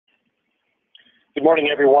Good morning,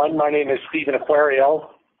 everyone. My name is Stephen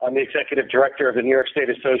Aquario. I'm the Executive Director of the New York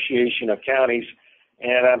State Association of Counties.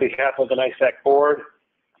 And on behalf of the NYSAC Board,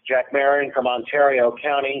 Jack Marion from Ontario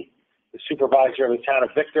County, the Supervisor of the Town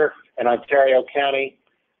of Victor and Ontario County,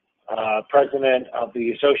 President of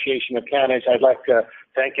the Association of Counties, I'd like to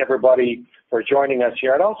thank everybody for joining us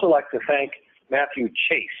here. I'd also like to thank Matthew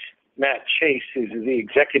Chase. Matt Chase is the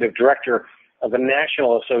Executive Director of the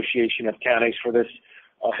National Association of Counties for this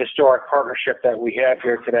historic partnership that we have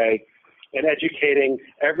here today in educating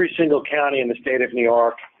every single county in the state of New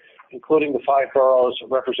York, including the 5 boroughs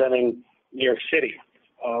representing New York City.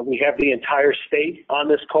 We have the entire state on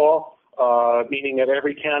this call, meaning that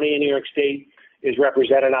every county in New York State is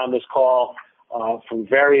represented on this call from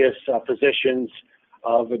various positions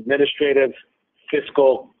of administrative,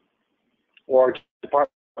 fiscal, or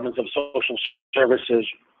departments of social services.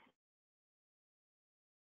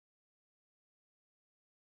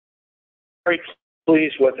 Very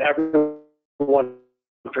pleased with everyone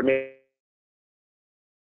for me.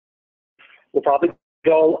 We'll probably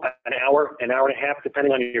go an hour and a half,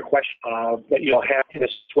 depending on your question that you'll have in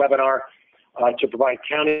this webinar to provide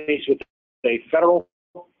counties with a federal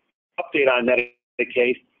update on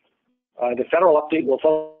Medicaid. The federal update will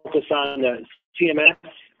focus on the CMS,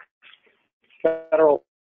 Federal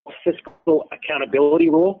Fiscal Accountability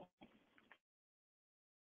Rule.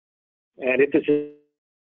 And if this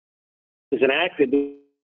is enacted,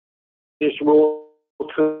 this rule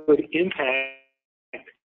could impact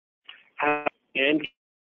how and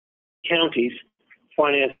counties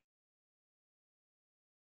finance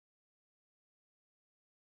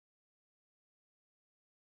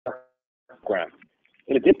program.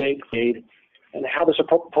 In addition, and how this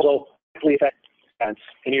proposal actually affects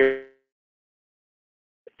in your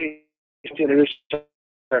to introduce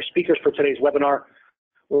our speakers for today's webinar.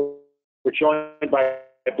 We're joined by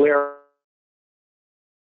Blair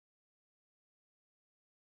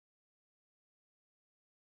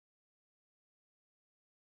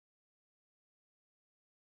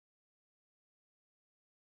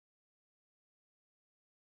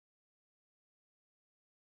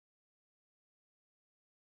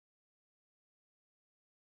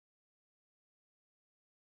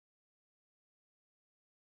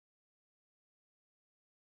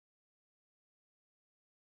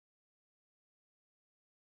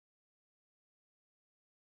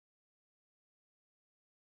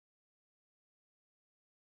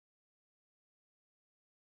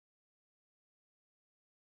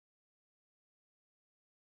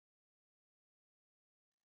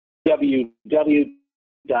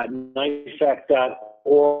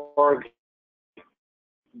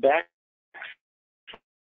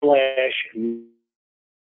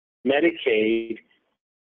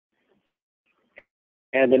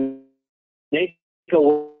and the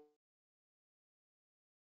NACo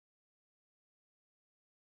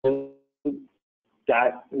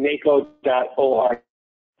 .naco.org.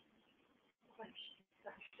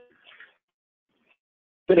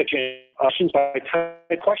 Questions by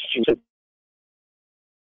type questions.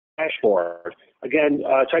 Dashboard. Again,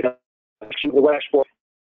 type the dashboard.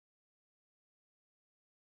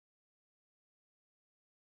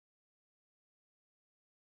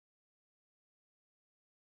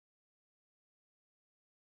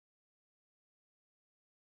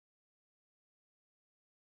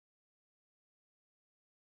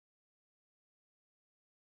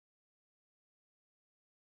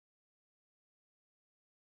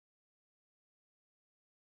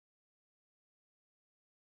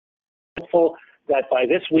 That by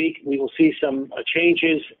this week we will see some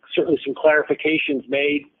changes, certainly some clarifications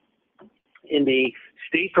made in the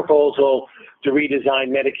state proposal to redesign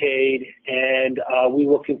Medicaid, and we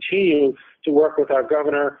will continue to work with our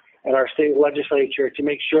governor and our state legislature to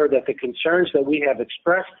make sure that the concerns that we have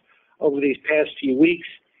expressed over these past few weeks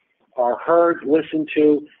are heard, listened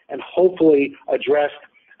to, and hopefully addressed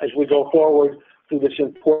as we go forward through this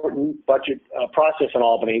important budget process in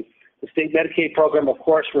Albany. The state Medicaid program, of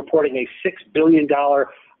course, reporting a $6 billion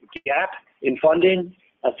gap in funding.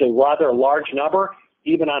 That's a rather large number,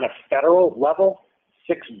 even on a federal level.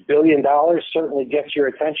 $6 billion certainly gets your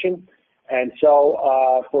attention. And so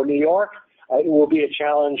for New York, it will be a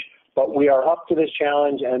challenge, but we are up to this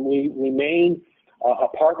challenge, and we remain a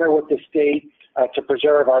partner with the state to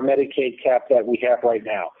preserve our Medicaid cap that we have right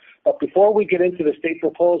now. But before we get into the state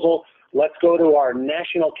proposal, let's go to our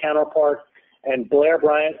national counterpart. And Blair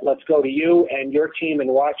Bryant, let's go to you and your team in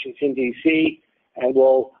Washington, D.C., and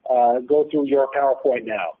we'll go through your PowerPoint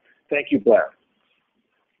now. Thank you, Blair.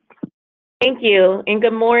 Thank you, and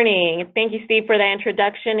good morning. Thank you, Steve, for that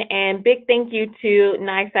introduction, and big thank you to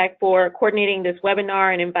NYSAC for coordinating this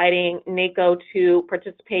webinar and inviting NACo to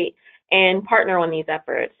participate and partner on these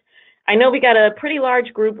efforts. I know we got a pretty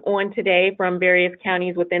large group on today from various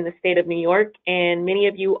counties within the state of New York, and many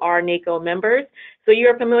of you are NACo members, so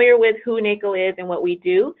you're familiar with who NACo is and what we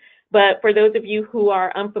do. But for those of you who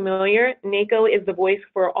are unfamiliar, NACo is the voice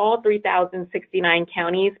for all 3,069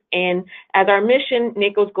 counties, and as our mission,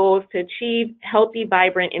 NACo's goal is to achieve healthy,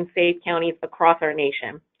 vibrant, and safe counties across our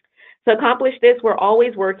nation. To accomplish this, we're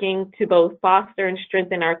always working to both foster and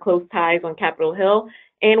strengthen our close ties on Capitol Hill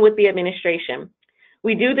and with the administration.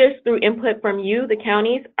 We do this through input from you, the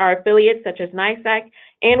counties, our affiliates such as NYSAC,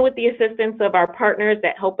 and with the assistance of our partners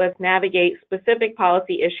that help us navigate specific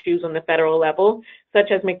policy issues on the federal level, such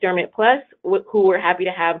as McDermott Plus, who we're happy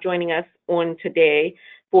to have joining us on today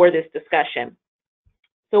for this discussion.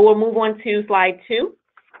 So we'll move on to slide 2.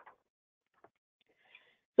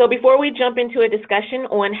 So before we jump into a discussion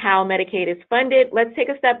on how Medicaid is funded, let's take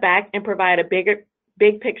a step back and provide a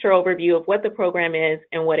big picture overview of what the program is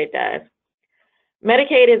and what it does.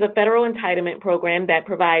 Medicaid is a federal entitlement program that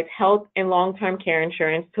provides health and long-term care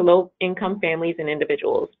insurance to low-income families and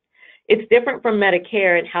individuals. It's different from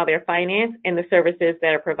Medicare in how they're financed and the services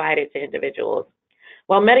that are provided to individuals.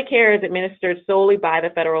 While Medicare is administered solely by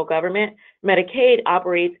the federal government, Medicaid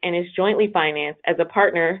operates and is jointly financed as a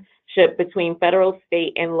partnership between federal,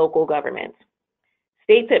 state, and local governments.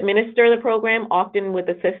 States administer the program, often with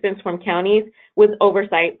assistance from counties, with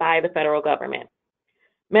oversight by the federal government.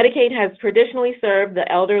 Medicaid has traditionally served the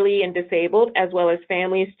elderly and disabled, as well as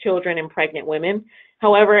families, children, and pregnant women.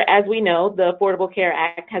 However, as we know, the Affordable Care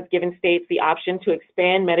Act has given states the option to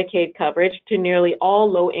expand Medicaid coverage to nearly all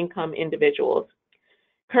low-income individuals.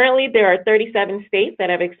 Currently, there are 37 states that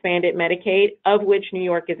have expanded Medicaid, of which New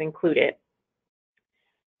York is included.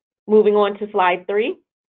 Moving on to slide 3.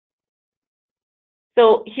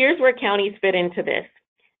 So here's where counties fit into this.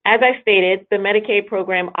 As I stated, the Medicaid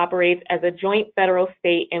program operates as a joint federal,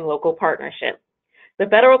 state, and local partnership. The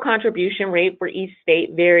federal contribution rate for each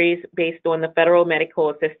state varies based on the federal medical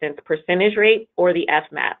assistance percentage rate, or the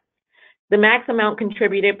FMAP. The max amount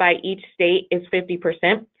contributed by each state is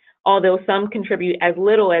 50%, although some contribute as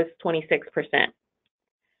little as 26%.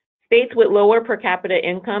 States with lower per capita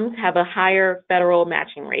incomes have a higher federal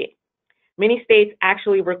matching rate. Many states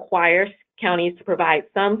actually require counties to provide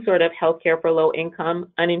some sort of health care for low-income,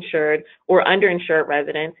 uninsured, or underinsured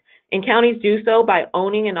residents, and counties do so by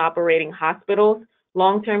owning and operating hospitals,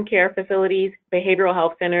 long-term care facilities, behavioral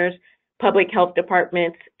health centers, public health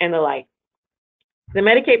departments, and the like. The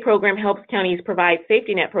Medicaid program helps counties provide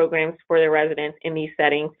safety net programs for their residents in these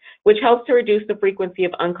settings, which helps to reduce the frequency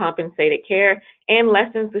of uncompensated care and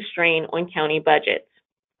lessens the strain on county budgets.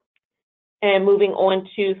 And moving on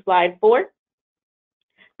to slide 4.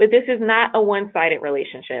 But this is not a one-sided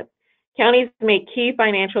relationship. Counties make key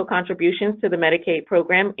financial contributions to the Medicaid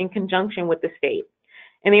program in conjunction with the state,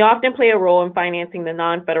 and they often play a role in financing the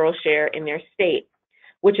non-federal share in their state,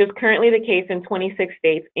 which is currently the case in 26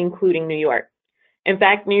 states, including New York. In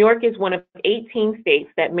fact, New York is one of 18 states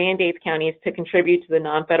that mandates counties to contribute to the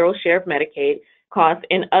non-federal share of Medicaid costs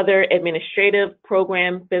and other administrative,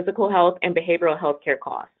 program, physical health, and behavioral health care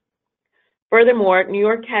costs. Furthermore, New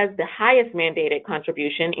York has the highest mandated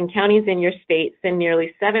contribution, and counties in your state send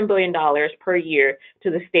nearly $7 billion per year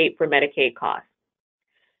to the state for Medicaid costs.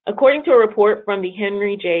 According to a report from the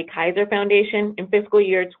Henry J. Kaiser Foundation, in fiscal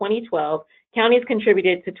year 2012, counties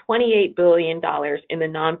contributed to $28 billion in the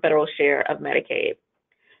non-federal share of Medicaid.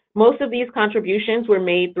 Most of these contributions were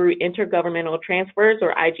made through intergovernmental transfers,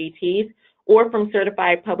 or IGTs, or from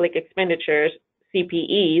certified public expenditures,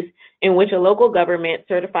 CPEs, in which a local government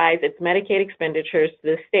certifies its Medicaid expenditures to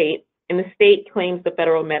the state, and the state claims the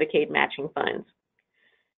federal Medicaid matching funds.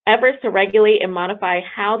 Efforts to regulate and modify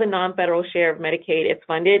how the non-federal share of Medicaid is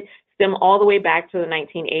funded stem all the way back to the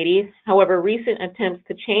 1980s. However, recent attempts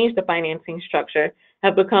to change the financing structure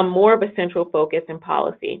have become more of a central focus in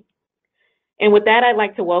policy. And with that, I'd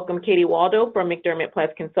like to welcome Katie Waldo from McDermott Plus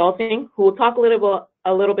Consulting, who will talk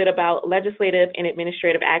a little bit about legislative and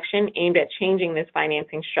administrative action aimed at changing this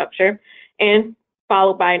financing structure, and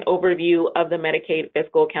followed by an overview of the Medicaid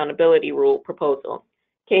Fiscal Accountability Rule proposal.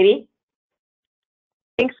 Katie?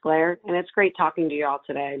 Thanks, Claire, and it's great talking to you all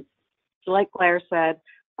today. So like Claire said,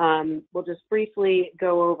 we'll just briefly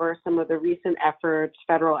go over some of the recent efforts,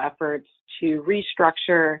 federal efforts, to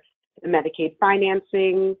restructure the Medicaid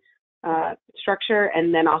financing structure,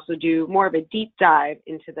 and then also do more of a deep dive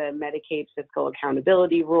into the Medicaid Fiscal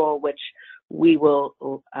Accountability Rule, which we will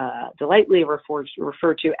delightfully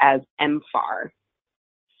refer to as MFAR.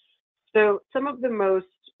 So some of the most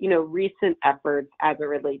recent efforts as it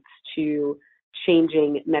relates to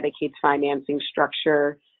changing Medicaid's financing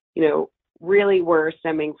structure, really were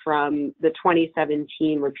stemming from the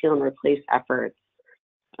 2017 repeal and replace efforts.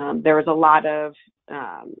 There was a lot of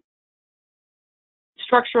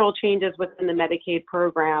structural changes within the Medicaid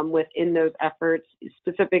program within those efforts,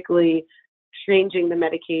 specifically changing the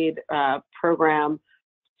Medicaid program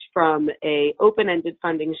from a open-ended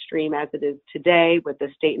funding stream as it is today with the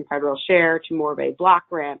state and federal share to more of a block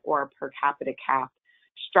grant or a per capita cap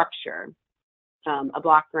structure. A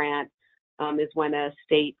block grant is when a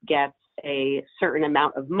state gets a certain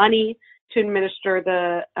amount of money to administer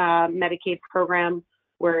the Medicaid program,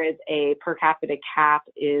 whereas a per capita cap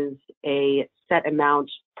is a set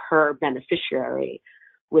amount per beneficiary,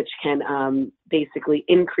 which can basically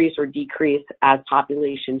increase or decrease as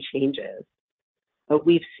population changes.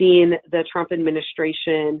 We've seen the Trump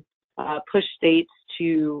administration push states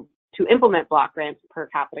to implement block grants per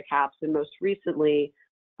capita caps, and most recently,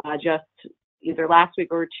 just either last week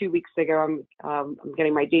or 2 weeks ago, I'm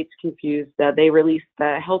getting my dates confused, they released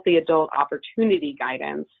the Healthy Adult Opportunity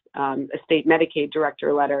Guidance, a state Medicaid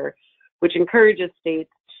director letter, which encourages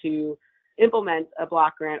states to implement a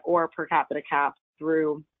block grant or a per capita cap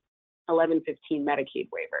through 1115 Medicaid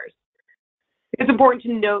waivers. It's important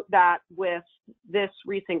to note that with this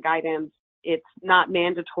recent guidance, it's not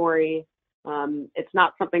mandatory. It's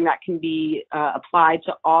not something that can be applied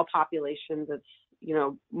to all populations. It's,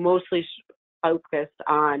 mostly focused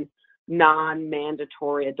on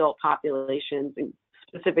non-mandatory adult populations, and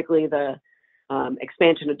specifically the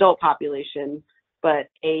expansion adult population, but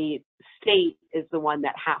a state is the one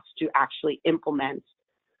that has to actually implement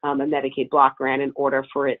a Medicaid block grant in order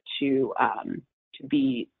for it to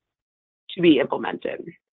be implemented.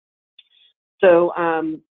 So I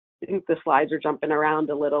think the slides are jumping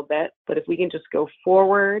around a little bit, but if we can just go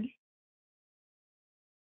forward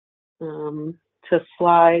to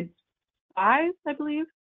slide 5, I believe.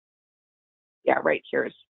 Yeah, right here.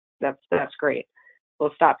 That's great.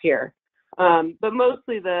 We'll stop here. But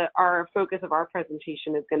mostly our focus of our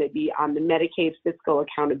presentation is going to be on the Medicaid Fiscal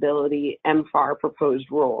Accountability MFAR proposed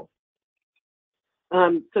rule.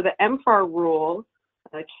 So the MFAR rule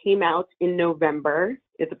came out in November.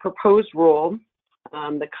 It's a proposed rule.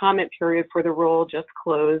 The comment period for the rule just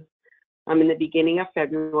closed in the beginning of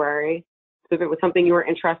February. So if it was something you were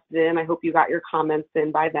interested in, I hope you got your comments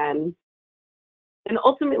in by then. And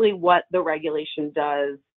ultimately what the regulation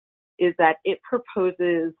does is that it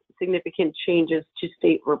proposes significant changes to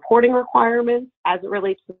state reporting requirements as it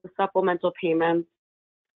relates to the supplemental payments.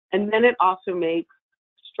 And then it also makes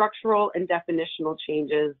structural and definitional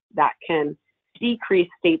changes that can decrease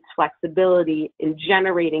states' flexibility in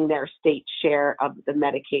generating their state share of the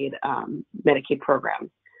Medicaid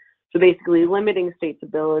program. So basically limiting states'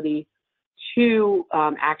 ability to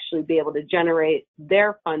actually be able to generate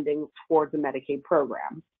their funding towards the Medicaid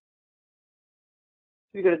program.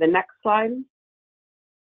 We go to the next slide.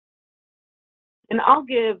 And I'll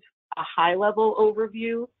give a high-level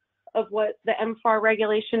overview of what the MFAR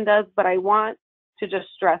regulation does, but I want to just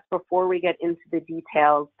stress before we get into the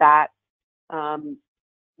details that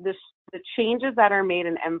the changes that are made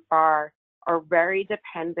in MFAR are very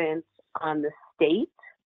dependent on the state,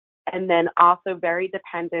 and then also very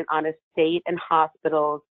dependent on a state and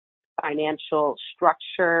hospital's financial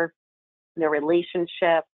structure, their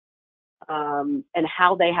relationship, and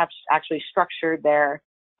how they have actually structured their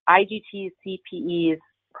IGTs, CPEs,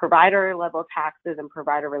 provider-level taxes, and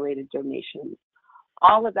provider-related donations.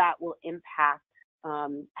 All of that will impact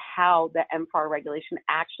how the MFAR regulation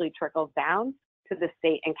actually trickles down to the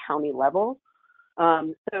state and county level.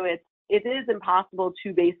 So it is impossible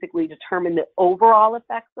to basically determine the overall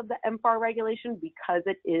effects of the MFAR regulation because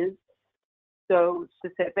it is so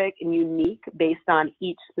specific and unique based on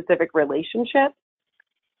each specific relationship.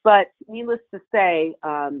 But needless to say,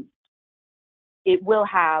 it will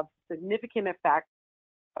have significant effects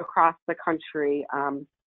across the country on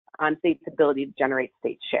states' ability to generate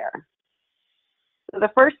state share. So the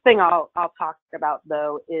first thing I'll talk about,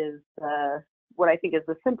 though, is what I think is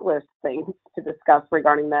the simplest thing to discuss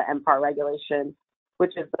regarding the MFAR regulation,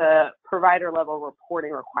 which is the provider-level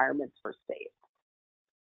reporting requirements for states.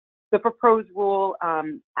 The proposed rule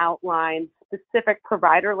outlines specific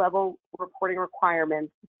provider-level reporting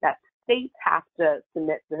requirements that states have to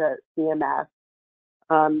submit to CMS,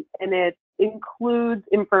 and it includes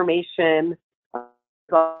information, a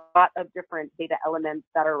lot of different data elements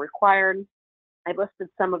that are required. I've listed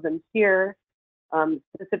some of them here,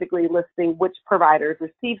 specifically listing which providers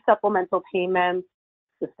receive supplemental payments,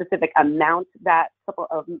 the specific amount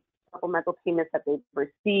of supplemental payments that they've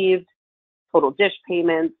received, total dish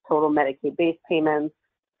payments, total Medicaid base payments,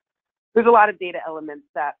 there's a lot of data elements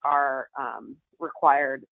that are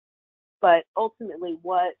required, but ultimately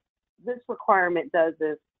what this requirement does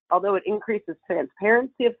is, although it increases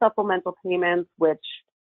transparency of supplemental payments, which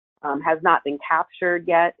has not been captured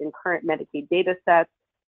yet in current Medicaid data sets,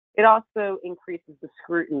 it also increases the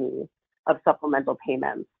scrutiny of supplemental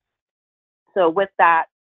payments. So with that,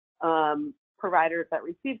 providers that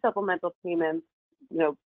receive supplemental payments,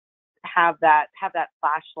 have that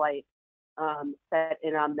flashlight set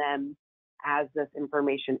in on them as this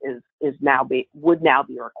information would now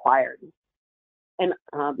be required. And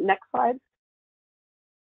next slide.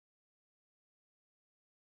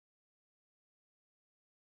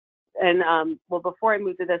 And well, before I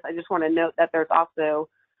move to this, I just want to note that there's also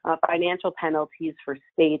financial penalties for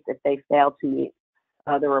states if they fail to meet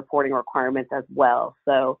the reporting requirements as well.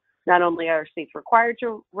 So not only are states required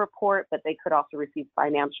to report, but they could also receive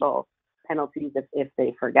financial penalties if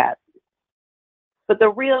they forget. But the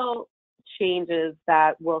real changes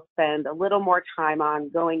that we'll spend a little more time on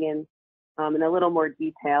going in a little more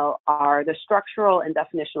detail are the structural and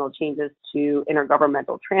definitional changes to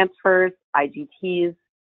intergovernmental transfers, IGTs,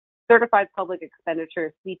 certified public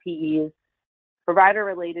expenditures, CPEs,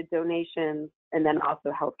 provider-related donations, and then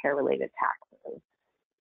also healthcare-related taxes.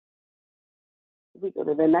 We go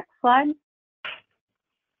to the next slide.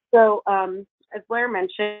 So as Blair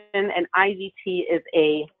mentioned, an IGT is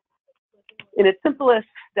in its simplest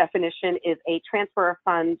definition, is a transfer of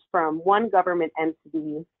funds from one government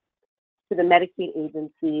entity to the Medicaid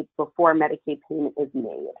agency before Medicaid payment is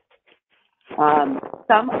made.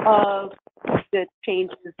 Some of the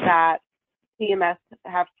changes that CMS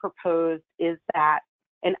have proposed is that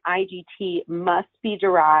an IGT must be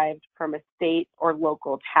derived from a state or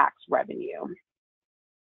local tax revenue.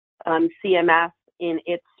 CMS, in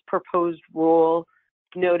its proposed rule,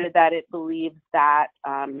 noted that it believes that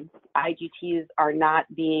IGTs are not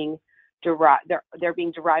being derived, they're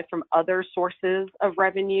being derived from other sources of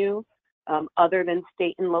revenue other than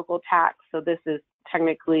state and local tax. So this is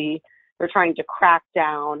technically, they're trying to crack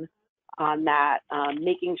down on that,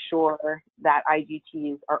 making sure that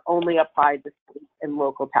IGTs are only applied to state and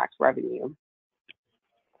local tax revenue.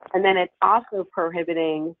 And then it's also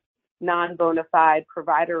prohibiting non-bona fide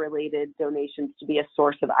provider-related donations to be a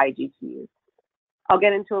source of IGTs. I'll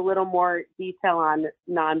get into a little more detail on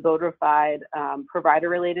non-bona fide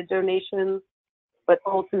provider-related donations, but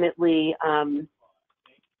ultimately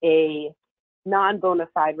a non-bona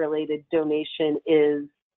fide related donation is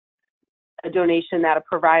a donation that a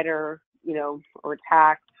provider, or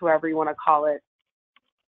tax, whoever you want to call it,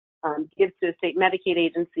 gives to a state Medicaid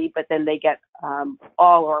agency, but then they get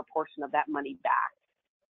all or a portion of that money back.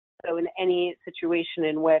 So in any situation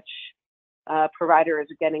in which a provider is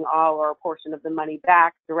getting all or a portion of the money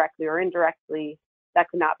back, directly or indirectly, that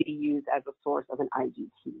cannot be used as a source of an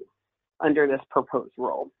IGT under this proposed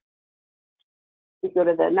rule. We go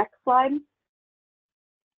to the next slide.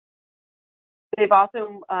 They've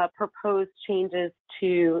also proposed changes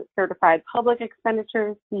to certified public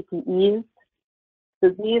expenditures, CPEs. So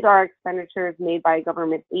these are expenditures made by a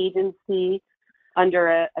government agency under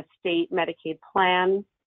a state Medicaid plan.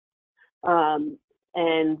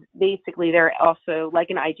 And basically, they're also,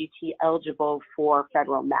 like an IGT, eligible for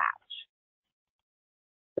federal match.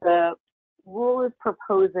 The rule is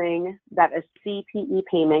proposing that a CPE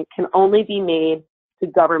payment can only be made to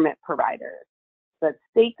government providers. But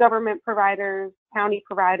state government providers, county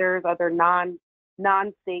providers, other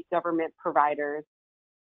non-state government providers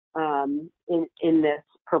in this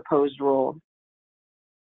proposed rule.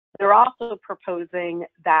 They're also proposing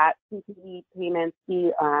that CPE payments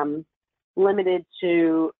be limited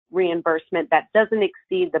to reimbursement that doesn't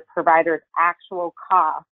exceed the provider's actual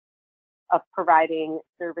cost of providing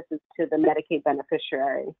services to the Medicaid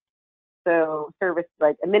beneficiary. So services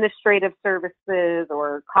like administrative services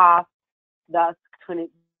or costs thus couldn't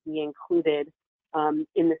be included in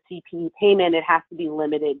the CPE payment. It has to be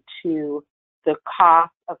limited to the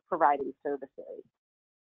cost of providing services.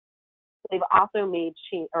 They've also made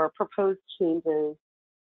proposed changes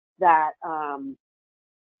that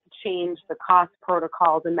change the cost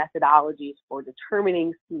protocols and methodologies for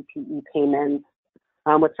determining CPE payments,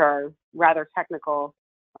 which are rather technical,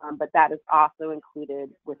 but that is also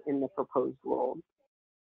included within the proposed rule.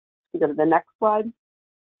 We go to the next slide.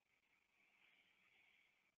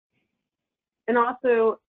 And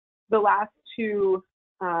also, the last two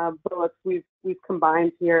bullets we've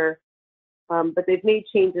combined here, but they've made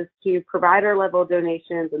changes to provider level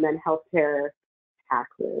donations and then healthcare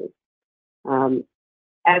taxes.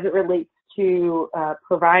 As it relates to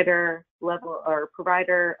provider level or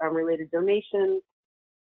provider related donations,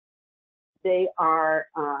 they are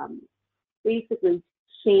basically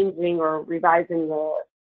changing or revising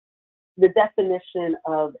the definition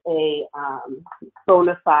of a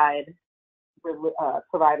bona fide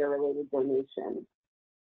provider-related donation.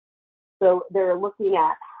 So they're looking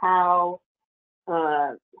at how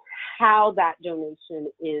that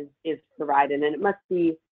donation is provided, and it must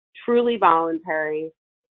be truly voluntary,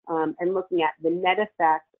 and looking at the net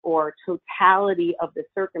effect or totality of the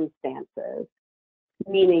circumstances,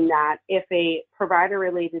 meaning that if a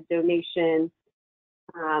provider-related donation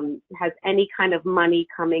has any kind of money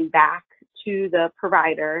coming back to the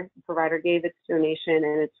provider gave its donation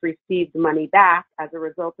and it's received money back as a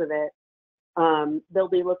result of it, they'll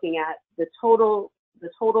be looking at the total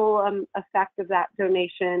effect of that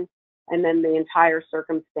donation, and then the entire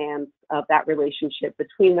circumstance of that relationship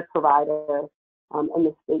between the provider and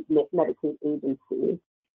the state Medicaid agency.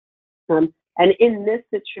 And in this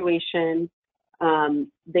situation,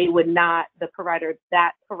 they would not, that provider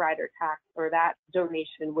tax or that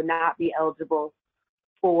donation would not be eligible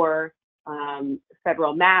for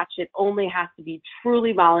federal match. It only has to be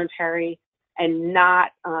truly voluntary and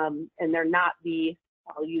not, and there not be,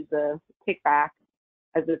 I'll use the kickback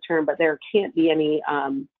as a term, but there can't be any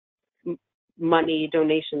money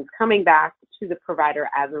donations coming back to the provider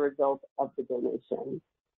as a result of the donation.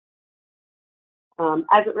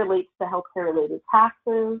 As it relates to healthcare-related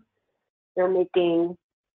taxes, they're making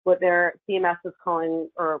what their CMS is calling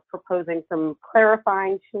or proposing some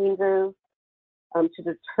clarifying changes to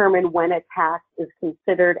determine when a tax is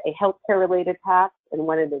considered a healthcare-related tax and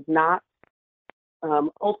when it is not.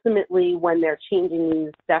 Ultimately, when they're changing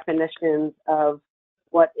these definitions of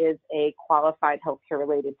what is a qualified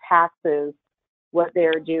healthcare-related taxes, what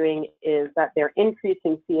they're doing is that they're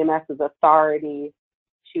increasing CMS's authority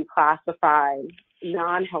to classify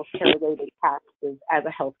non-healthcare-related taxes as a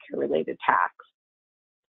healthcare-related tax.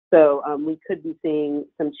 So we could be seeing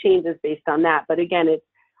some changes based on that. But again,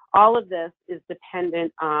 all of this is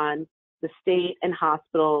dependent on the state and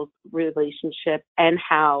hospital's relationship and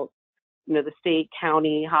how, the state,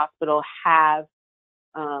 county, hospital have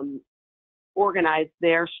organized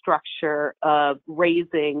their structure of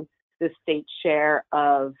raising the state share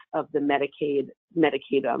of the Medicaid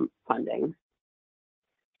funding.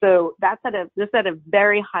 So that's just at a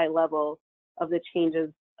very high level of the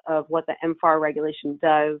changes of what the MFAR regulation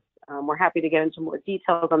does. We're happy to get into more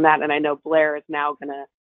details on that, and I know Blair is now going to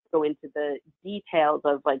go into the details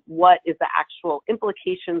of what is the actual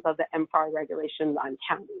implications of the MFAR regulations on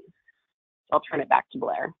counties. So I'll turn it back to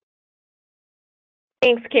Blair.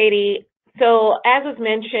 Thanks, Katie. So as was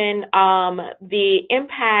mentioned, the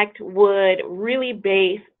impact would really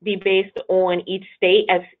be based on each state,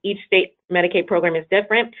 as each state Medicaid program is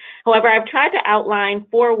different. However, I've tried to outline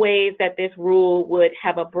 4 ways that this rule would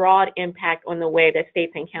have a broad impact on the way that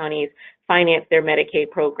states and counties finance their Medicaid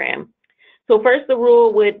program. So first, the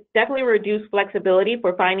rule would definitely reduce flexibility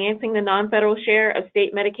for financing the non-federal share of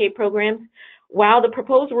state Medicaid programs. While the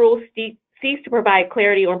proposed rule seeks to provide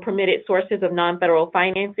clarity on permitted sources of non-federal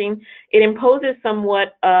financing, it imposes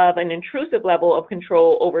somewhat of an intrusive level of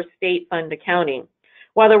control over state fund accounting.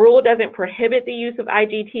 While the rule doesn't prohibit the use of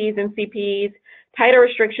IGTs and CPEs, tighter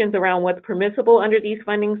restrictions around what's permissible under these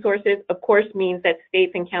funding sources, of course, means that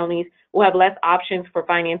states and counties will have less options for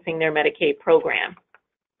financing their Medicaid program.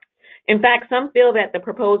 In fact, some feel that the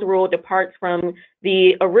proposed rule departs from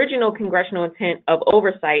the original congressional intent of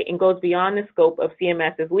oversight and goes beyond the scope of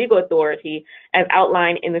CMS's legal authority as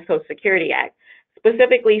outlined in the Social Security Act,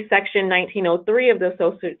 specifically Section 1903 of the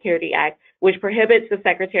Social Security Act, which prohibits the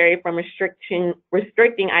Secretary from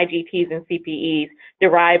restricting IGTs and CPEs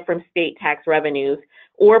derived from state tax revenues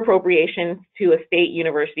or appropriations to a state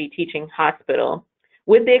university teaching hospital,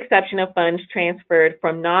 with the exception of funds transferred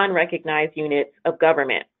from non-recognized units of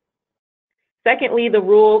government. Secondly, the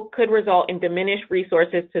rule could result in diminished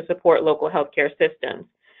resources to support local healthcare systems.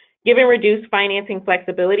 Given reduced financing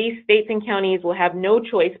flexibility, states and counties will have no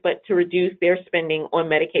choice but to reduce their spending on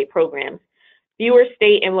Medicaid programs. Fewer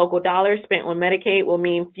state and local dollars spent on Medicaid will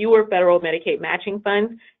mean fewer federal Medicaid matching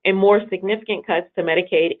funds and more significant cuts to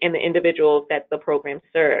Medicaid and the individuals that the program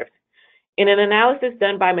serves. In an analysis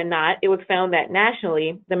done by Amidst, it was found that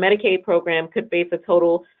nationally, the Medicaid program could face a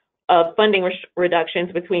total of funding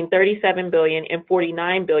reductions between $37 billion and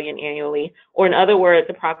 $49 billion annually, or in other words,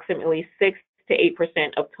 approximately 6 to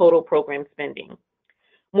 8% of total program spending.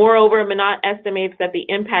 Moreover, Amidst estimates that the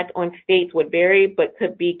impact on states would vary, but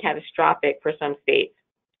could be catastrophic for some states.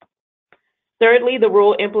 Thirdly, the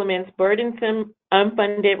rule implements burdensome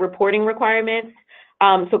unfunded reporting requirements.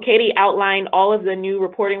 So Katie outlined all of the new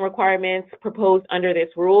reporting requirements proposed under this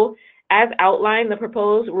rule. As outlined, the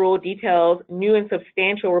proposed rule details new and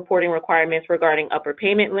substantial reporting requirements regarding upper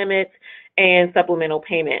payment limits and supplemental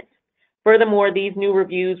payments. Furthermore, these new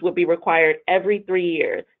reviews would be required every 3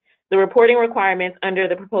 years. The reporting requirements under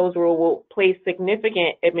the proposed rule will place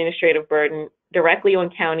significant administrative burden directly on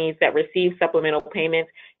counties that receive supplemental payments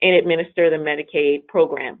and administer the Medicaid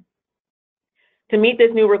program. To meet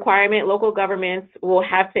this new requirement, local governments will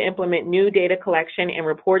have to implement new data collection and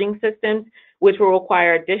reporting systems, which will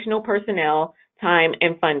require additional personnel, time,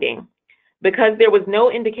 and funding. Because there was no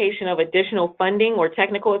indication of additional funding or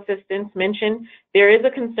technical assistance mentioned, there is a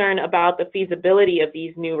concern about the feasibility of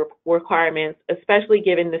these new requirements, especially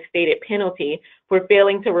given the stated penalty for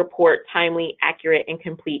failing to report timely, accurate, and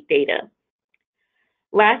complete data.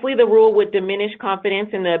 Lastly, the rule would diminish confidence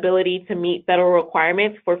in the ability to meet federal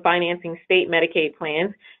requirements for financing state Medicaid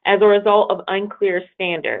plans as a result of unclear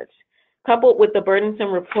standards. Coupled with the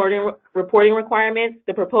burdensome reporting requirements,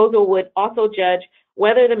 the proposal would also judge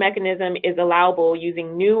whether the mechanism is allowable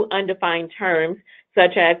using new undefined terms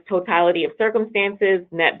such as totality of circumstances,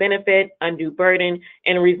 net benefit, undue burden,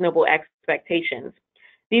 and reasonable expectations.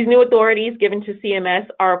 These new authorities given to CMS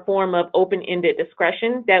are a form of open-ended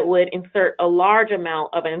discretion that would insert a large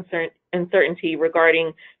amount of uncertainty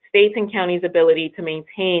regarding states and counties' ability to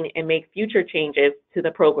maintain and make future changes to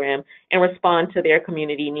the program and respond to their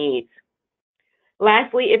community needs.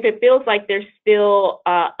 Lastly, if it feels like there's still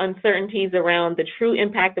uncertainties around the true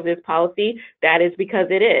impact of this policy, that is because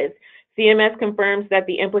it is. CMS confirms that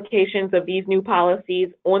the implications of these new policies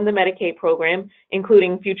on the Medicaid program,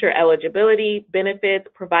 including future eligibility, benefits,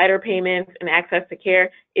 provider payments, and access to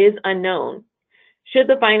care, is unknown. Should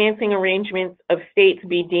the financing arrangements of states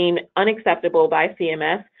be deemed unacceptable by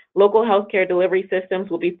CMS, local healthcare delivery systems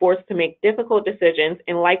will be forced to make difficult decisions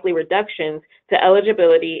and likely reductions to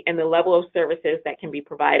eligibility and the level of services that can be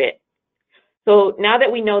provided. So now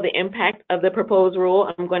that we know the impact of the proposed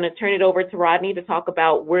rule, I'm going to turn it over to Rodney to talk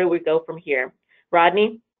about where we go from here.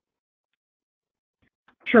 Rodney?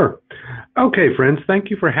 Sure. Okay, friends,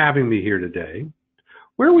 thank you for having me here today.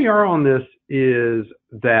 Where we are on this is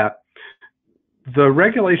that the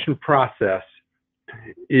regulation process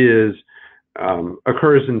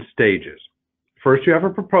occurs in stages. First, you have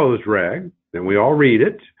a proposed reg, then we all read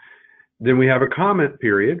it, then we have a comment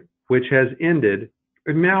period, which has ended,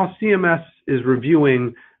 and now CMS is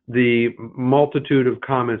reviewing the multitude of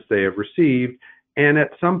comments they have received, and at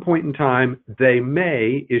some point in time, they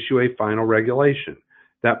may issue a final regulation.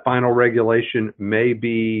 That final regulation may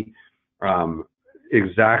be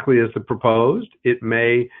exactly as the proposed. It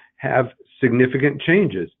may have significant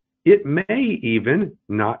changes. It may even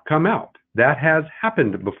not come out. That has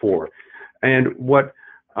happened before. And what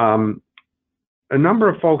a number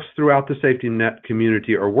of folks throughout the safety net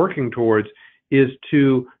community are working towards is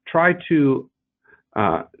to try to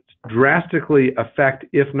drastically affect,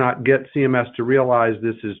 if not get CMS to realize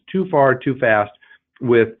this is too far, too fast,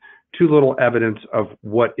 with too little evidence of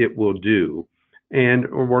what it will do. And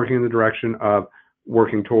we're working in the direction of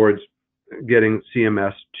working towards getting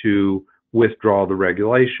CMS to withdraw the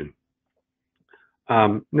regulation.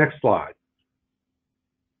 Next slide.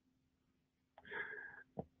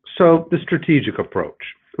 So the strategic approach.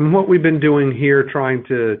 And what we've been doing here, trying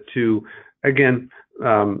to again,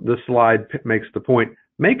 the slide makes the point,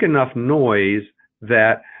 make enough noise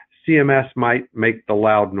that CMS might make the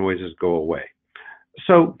loud noises go away.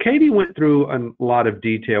 So Katie went through a lot of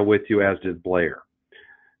detail with you, as did Blair.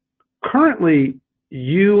 Currently,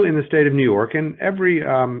 you in the state of New York and every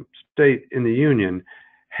state in the union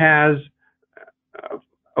has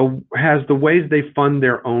the ways they fund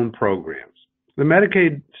their own programs. The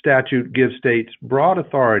Medicaid statute gives states broad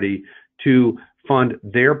authority to fund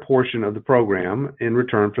their portion of the program in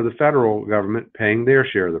return for the federal government paying their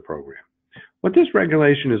share of the program. What this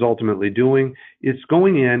regulation is ultimately doing is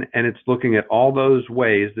going in and it's looking at all those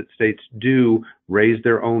ways that states do raise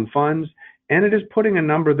their own funds, and it is putting a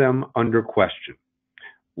number of them under question.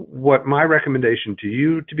 What my recommendation to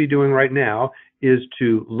you to be doing right now is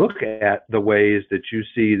to look at the ways that you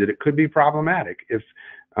see that it could be problematic if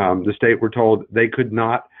the state were told they could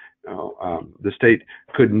not, the state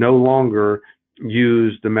could no longer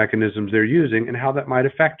use the mechanisms they're using and how that might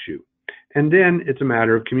affect you. And then it's a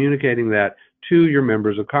matter of communicating that to your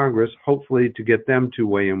members of Congress, hopefully to get them to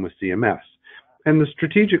weigh in with CMS. And the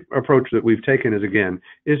strategic approach that we've taken is, again,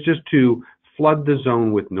 is just to flood the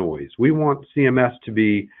zone with noise. We want CMS to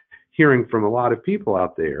be hearing from a lot of people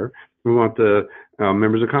out there. We want the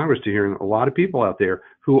members of Congress to hear a lot of people out there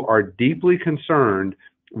who are deeply concerned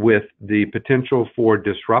with the potential for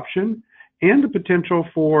disruption and the potential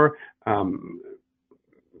for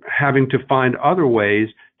having to find other ways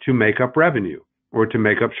to make up revenue or to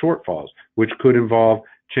make up shortfalls, which could involve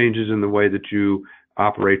changes in the way that you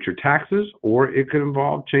operate your taxes, or it could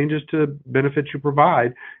involve changes to benefits you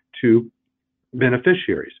provide to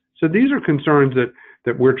beneficiaries. So these are concerns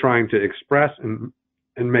that we're trying to express and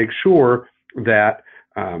make sure that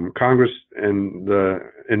Congress and the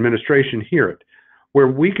administration hear it. Where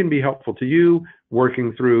we can be helpful to you,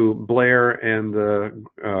 working through Blair and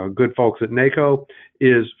the good folks at NACo,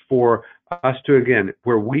 is for us to, again,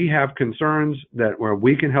 where we have concerns, where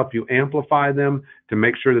we can help you amplify them to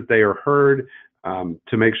make sure that they are heard,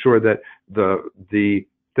 to make sure that the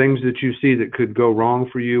things that you see that could go wrong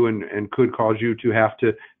for you and could cause you to have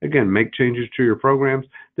to, again, make changes to your programs,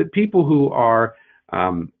 that people who are,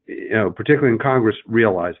 particularly in Congress,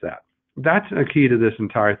 realize that. That's a key to this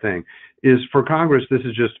entire thing, is for Congress, this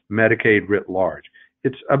is just Medicaid writ large.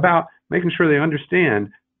 It's about making sure they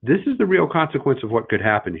understand this is the real consequence of what could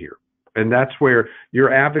happen here. And that's where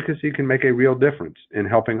your advocacy can make a real difference in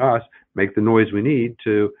helping us make the noise we need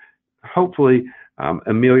to hopefully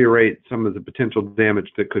ameliorate some of the potential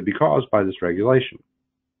damage that could be caused by this regulation.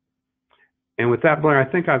 And with that, Blair, I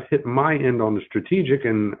think I've hit my end on the strategic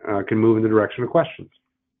and can move in the direction of questions.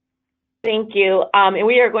 Thank you. And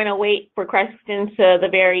we are going to wait for questions to the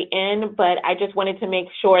very end, but I just wanted to make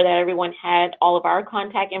sure that everyone had all of our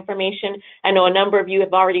contact information. I know a number of you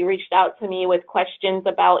have already reached out to me with questions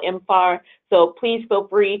about MFAR, so please feel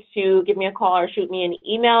free to give me a call or shoot me an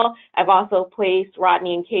email. I've also placed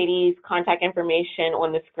Rodney and Katie's contact information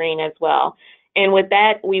on the screen as well. And with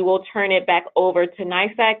that, we will turn it back over to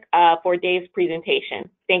NYSAC for Dave's presentation.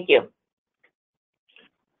 Thank you.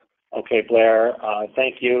 Okay, Blair,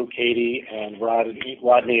 thank you, Katie, and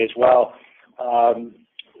Rodney as well.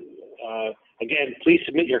 Again, please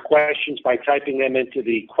submit your questions by typing them into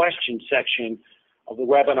the question section of the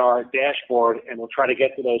webinar dashboard, and we'll try to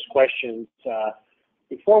get to those questions.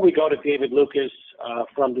 Before we go to David Lucas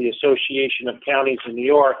from the Association of Counties in New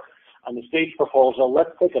York on the state's proposal,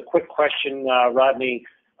 let's take a quick question, Rodney,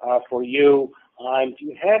 for you. Do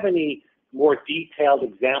you have any more detailed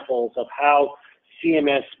examples of how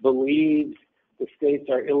CMS believes the states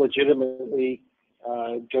are illegitimately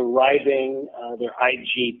deriving their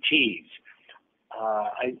IGTs?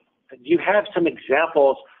 Do you have some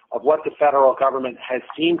examples of what the federal government has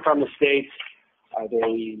seen from the states? Are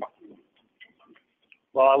they,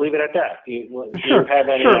 well, I'll leave it at that. Do you have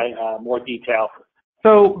any more detail?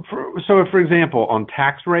 So, for example, on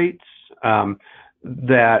tax rates,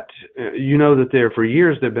 that that there for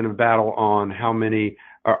years there have been a battle on how many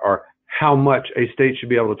or how much a state should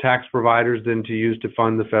be able to tax providers than to use to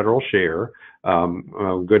fund the federal share.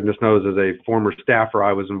 Goodness knows, as a former staffer,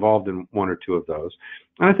 I was involved in one or two of those.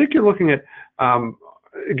 And I think you're looking at,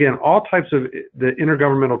 again, all types of the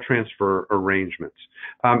intergovernmental transfer arrangements.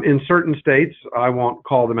 In certain states, I won't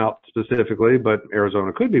call them out specifically, but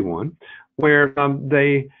Arizona could be one, where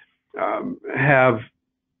they have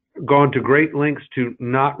gone to great lengths to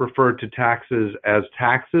not refer to taxes as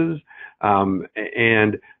taxes,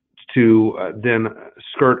 and to then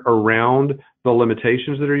skirt around the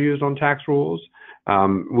limitations that are used on tax rules.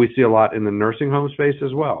 We see a lot in the nursing home space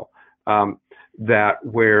as well, that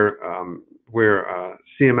where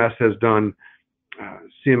CMS has done,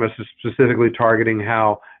 CMS is specifically targeting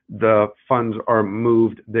how the funds are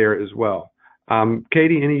moved there as well.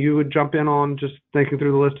 Katie, any of you would jump in on just thinking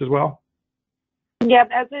through the list as well? Yeah,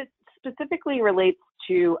 as it specifically relates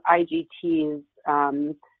to IGTs,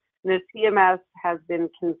 the CMS has been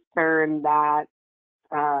concerned that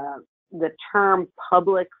the term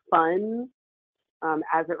public funds,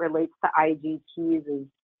 as it relates to IGTs,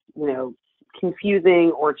 is,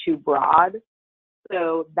 confusing or too broad.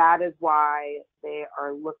 So that is why they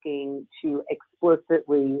are looking to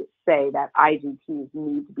explicitly say that IGTs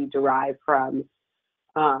need to be derived from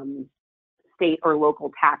state or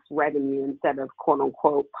local tax revenue instead of quote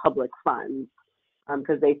unquote public funds,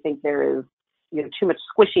 because they think there is too much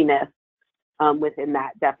squishiness within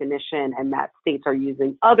that definition, and that states are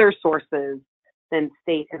using other sources than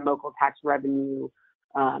state and local tax revenue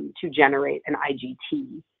to generate an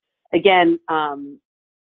IGT. Again,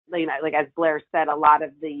 like as Blair said, a lot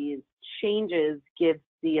of these changes give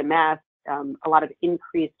CMS a lot of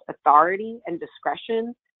increased authority and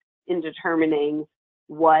discretion in determining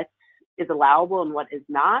what is allowable and what is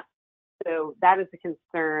not. So that is a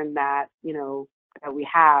concern that that we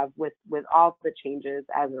have with all the changes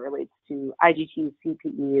as it relates to IGTs,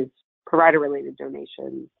 CPEs, provider-related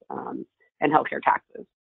donations, and healthcare taxes.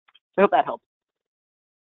 So I hope that helps.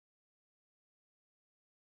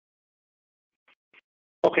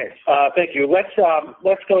 Okay, thank you. Let's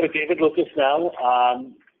go to David Lucas now,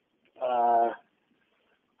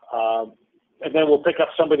 and then we'll pick up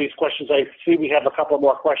some of these questions. I see we have a couple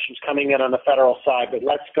more questions coming in on the federal side, but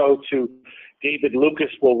let's go to David Lucas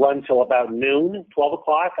will run till about noon, 12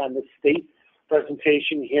 o'clock on the state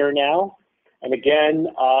presentation here now. And again,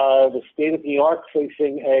 the state of New York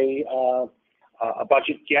facing a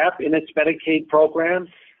budget gap in its Medicaid program.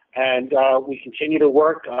 And we continue to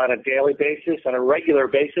work on a daily basis, on a regular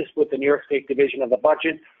basis with the New York State Division of the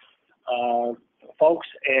Budget folks,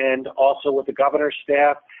 and also with the governor's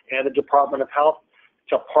staff and the Department of Health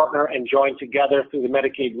to partner and join together through the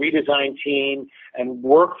Medicaid Redesign Team and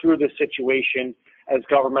work through the situation as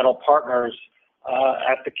governmental partners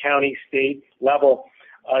at the county, state level.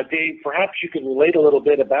 Dave, perhaps you could relate a little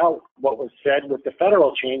bit about what was said with the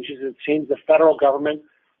federal changes. It seems the federal government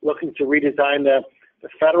looking to redesign the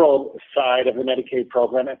federal side of the Medicaid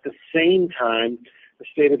program. At the same time, the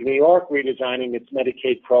state of New York redesigning its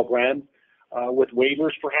Medicaid program with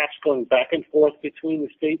waivers perhaps going back and forth between the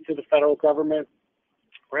states and the federal government.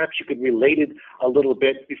 Perhaps you could relate it a little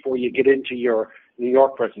bit before you get into your New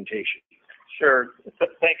York presentation. Sure.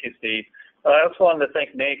 Thank you, Steve. I also wanted to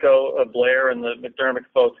thank NACo, Blair, and the McDermott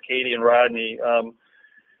folks, Katie and Rodney.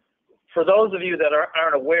 For those of you that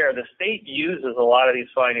aren't aware, the state uses a lot of these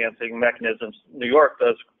financing mechanisms. New York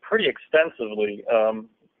does pretty extensively.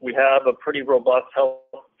 We have a pretty robust health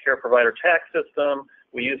care provider tax system.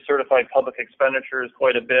 We use certified public expenditures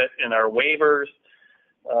quite a bit in our waivers.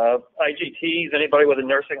 IGTs, anybody with a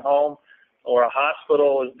nursing home or a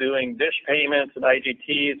hospital is doing dish payments and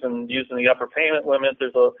IGTs and using the upper payment limit.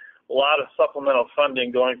 There's a lot of supplemental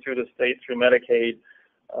funding going through the state through Medicaid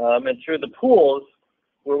and through the pools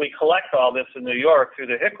where we collect all this in New York through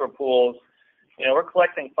the HICRA pools. You know, we're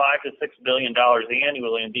collecting $5 to $6 billion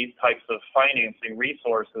annually in these types of financing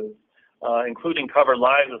resources, including covered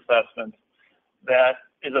lives assessments. That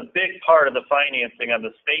is a big part of the financing on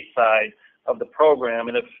the state side of the program.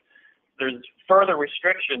 And if there's further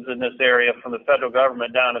restrictions in this area from the federal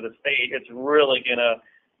government down to the state, it's really going to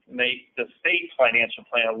make the state's financial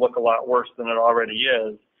plan look a lot worse than it already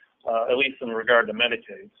is, at least in regard to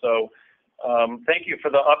Medicaid. So thank you for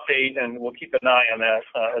the update, and we'll keep an eye on that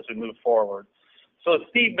as we move forward. So as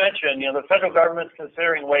Steve mentioned, the federal government's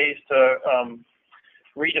considering ways to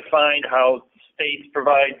redefine how states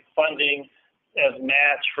provide funding as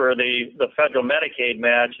match for the federal Medicaid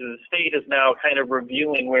match. The state is now kind of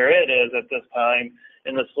reviewing where it is at this time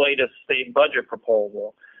in this latest state budget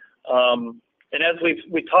proposal. And as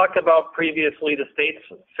we talked about previously, the state's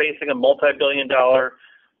facing a multi-billion-dollar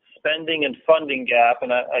spending and funding gap,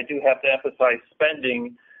 and I do have to emphasize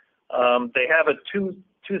spending. They have a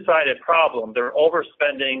two-sided problem. They're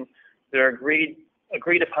overspending their agreed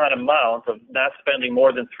upon amount of not spending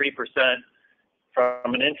more than 3%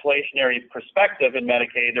 from an inflationary perspective in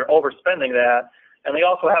Medicaid. They're overspending that, and they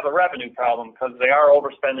also have a revenue problem because they are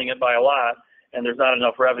overspending it by a lot, and there's not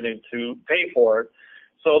enough revenue to pay for it.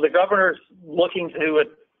 So the governor's looking to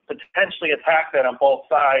potentially attack that on both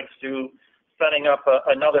sides to setting up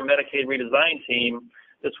another Medicaid redesign team.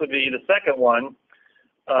 This would be the second one.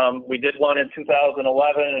 We did one in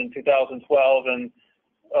 2011 and 2012, and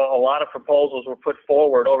a lot of proposals were put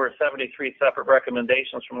forward, over 73 separate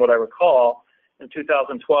recommendations from what I recall in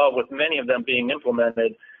 2012, with many of them being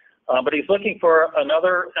implemented. But he's looking for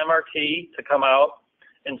another MRT to come out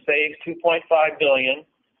and save $2.5 billion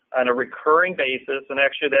on a recurring basis, and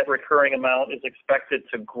actually that recurring amount is expected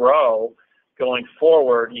to grow going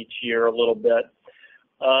forward each year a little bit.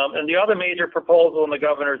 And the other major proposal in the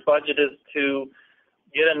governor's budget is to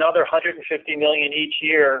get another $150 million each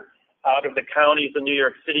year out of the counties in New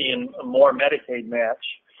York City in more Medicaid match.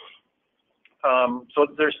 So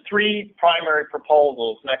there's three primary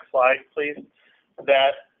proposals, next slide please,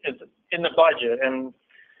 that is in the budget. And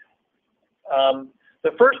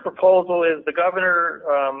the first proposal is the governor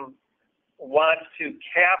wants to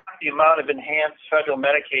cap the amount of enhanced federal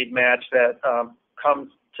Medicaid match that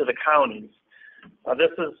comes to the counties.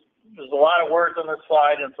 There's a lot of words on this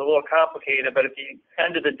slide, and it's a little complicated, but at the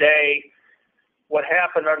end of the day, what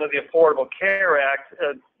happened under the Affordable Care Act,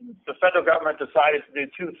 the federal government decided to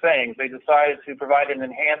do two things. They decided to provide an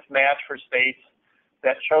enhanced match for states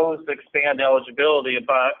that chose to expand eligibility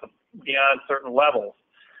beyond certain levels.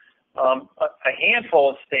 A handful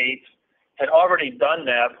of states had already done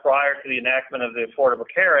that prior to the enactment of the Affordable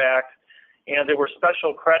Care Act, and there were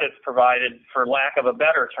special credits provided, for lack of a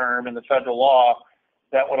better term, in the federal law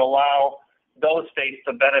that would allow those states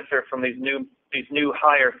to benefit from these new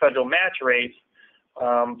higher federal match rates.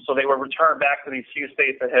 So they were returned back to these few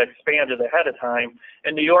states that had expanded ahead of time,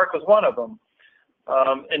 and New York was one of them.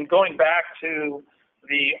 And going back to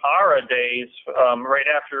the ARA days, right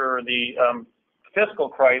after the fiscal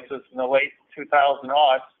crisis in the late 2000s,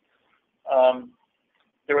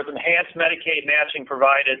 there was enhanced Medicaid matching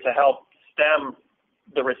provided to help stem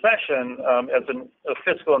the recession as a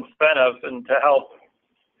fiscal incentive and to help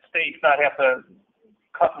states not have to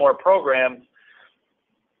cut more programs.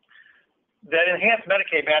 That enhanced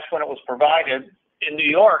Medicaid match, when it was provided in New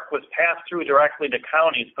York, was passed through directly to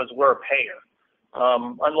counties because we're a payer.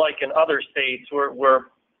 Unlike in other states, we're a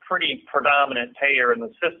pretty predominant payer in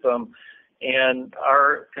the system, and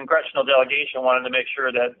our congressional delegation wanted to make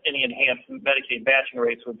sure that any enhanced Medicaid matching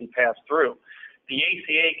rates would be passed through. The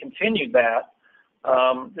ACA continued that,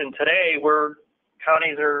 and today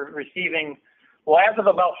counties are receiving, well, as of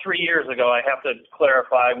about 3 years ago, I have to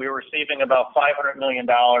clarify, we were receiving about $500 million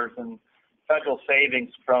in federal savings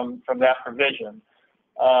from that provision.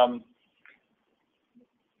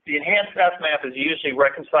 The enhanced FMAP is usually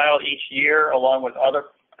reconciled each year along with other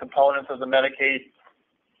components of the Medicaid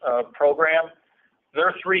program.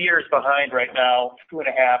 They're 3 years behind right now,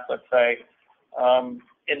 2.5, let's say,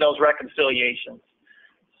 in those reconciliations.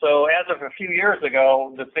 So as of a few years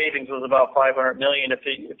ago, the savings was about $500 million.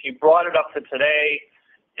 If you brought it up to today,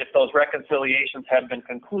 if those reconciliations had been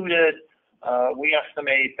concluded, we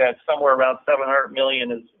estimate that somewhere around $700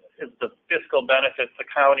 million is the fiscal benefit to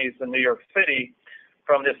counties in New York City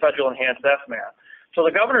from the federal enhanced FMAP. So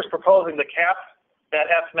the governor's proposing to cap that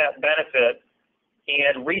FMAP benefit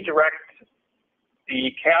and redirect the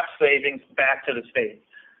cap savings back to the state.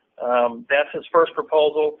 That's his first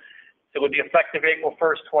proposal. It would be effective April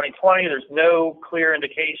 1st, 2020. There's no clear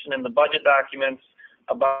indication in the budget documents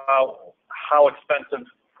about how expensive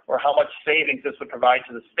or how much savings this would provide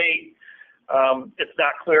to the state. It's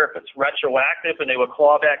not clear if it's retroactive and they would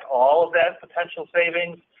claw back all of that potential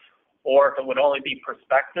savings, or if it would only be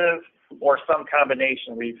prospective, or some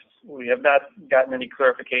combination. We have not gotten any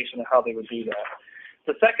clarification of how they would do that.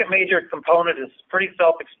 The second major component is pretty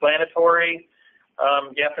self-explanatory.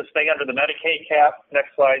 You have to stay under the Medicaid cap. Next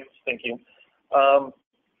slide, thank you.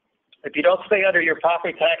 If you don't stay under your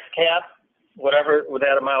property tax cap, whatever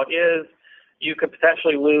that amount is, you could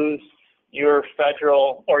potentially lose your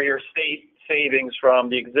federal or your state savings from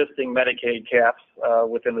the existing Medicaid caps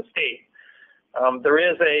within the state. There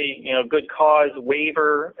is a good cause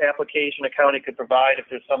waiver application a county could provide if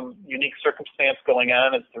there's some unique circumstance going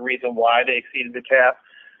on as the reason why they exceeded the cap.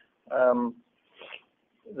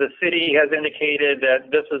 The city has indicated that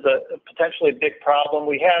this is a potentially big problem.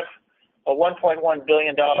 We have a $1.1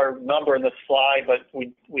 billion number in this slide, but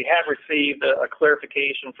we have received a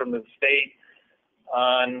clarification from the state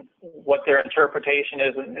on what their interpretation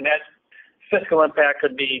is, and that fiscal impact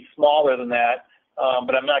could be smaller than that.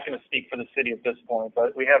 But I'm not going to speak for the city at this point,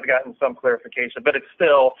 but we have gotten some clarification, but it's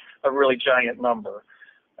still a really giant number.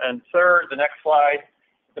 And third, the next slide,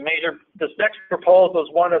 this next proposal is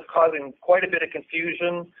one that's causing quite a bit of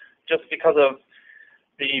confusion just because of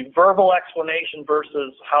the verbal explanation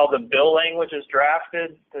versus how the bill language is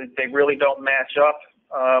drafted. They really don't match up.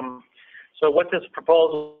 So what this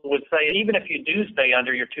proposal would say, even if you do stay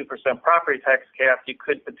under your 2% property tax cap, you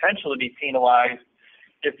could potentially be penalized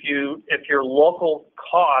if your local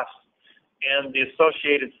costs and the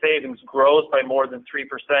associated savings grows by more than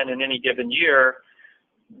 3% in any given year.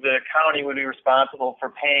 The county would be responsible for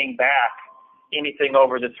paying back anything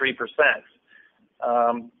over the 3%.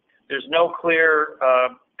 There's no clear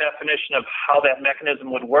definition of how that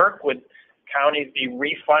mechanism would work. Would counties be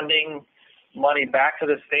refunding money back to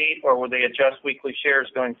the state, or would they adjust weekly shares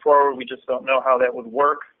going forward? We just don't know how that would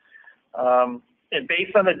work. And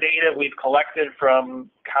based on the data we've collected from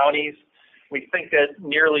counties, we think that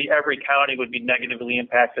nearly every county would be negatively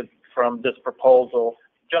impacted from this proposal,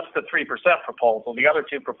 just the 3% proposal. The other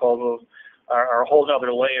two proposals are a whole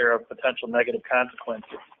other layer of potential negative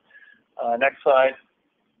consequences. Next slide.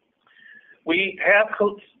 We have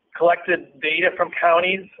collected data from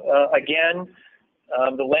counties. Again,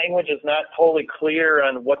 the language is not totally clear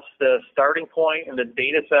on what's the starting point and the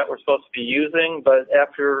data set we're supposed to be using, but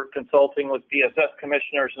after consulting with DSS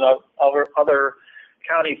commissioners and other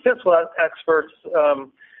county fiscal experts,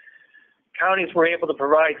 counties were able to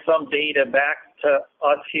provide some data back to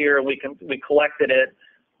us here, and we collected it.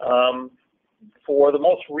 For the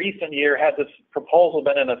most recent year, had this proposal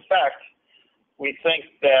been in effect, we think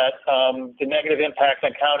that the negative impact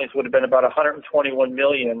on counties would have been about $121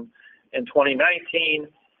 million in 2019,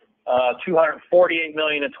 $248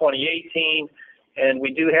 million in 2018, and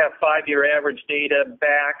we do have 5-year average data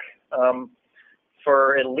back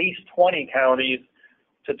for at least 20 counties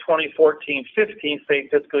to 2014-15 state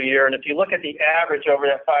fiscal year. And if you look at the average over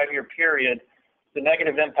that 5-year period, the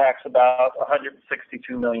negative impact's about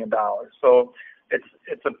 $162 million. So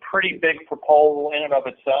it's a pretty big proposal in and of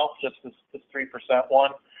itself, just this 3%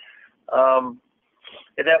 one.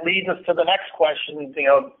 And that leads us to the next question.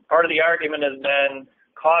 Part of the argument has been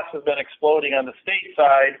cost has been exploding on the state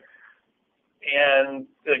side, and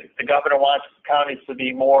the governor wants counties to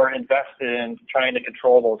be more invested in trying to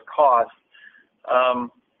control those costs.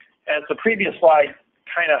 As the previous slide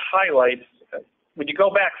kind of highlights, when you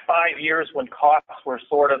go back 5 years when costs were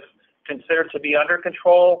sort of considered to be under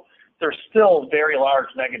control, there's still very large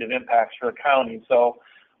negative impacts for the county. So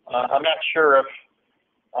I'm not sure if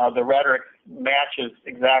the rhetoric matches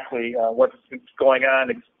exactly what's going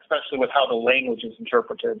on, especially with how the language is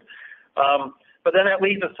interpreted. But then that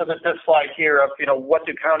leads us to this slide here of, what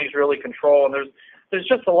do counties really control? And there's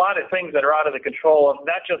just a lot of things that are out of the control of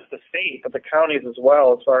not just the state, but the counties as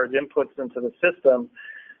well, as far as inputs into the system.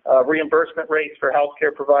 Reimbursement rates for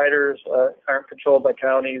healthcare providers aren't controlled by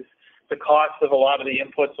counties. The cost of a lot of the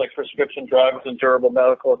inputs like prescription drugs and durable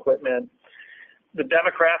medical equipment. The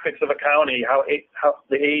demographics of a county, how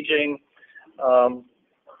the aging,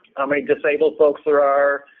 how many disabled folks there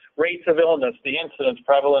are, rates of illness, the incidence,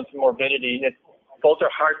 prevalence, and morbidity. Those are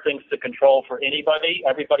hard things to control for anybody.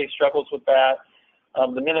 Everybody struggles with that.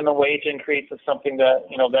 The minimum wage increase is something that,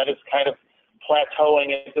 that is kind of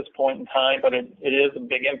plateauing at this point in time, but it is a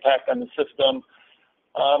big impact on the system.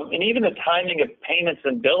 And even the timing of payments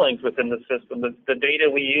and billings within the system, the data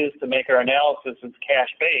we use to make our analysis is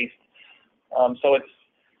cash-based. So it's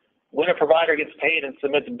when a provider gets paid and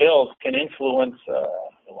submits bills can influence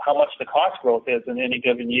how much the cost growth is in any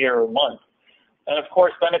given year or month. And of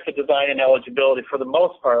course, benefit design and eligibility, for the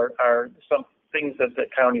most part, are some things that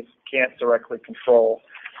counties can't directly control.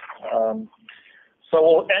 So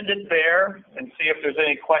we'll end it there and see if there's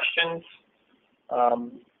any questions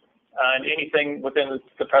on anything within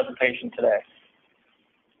the presentation today.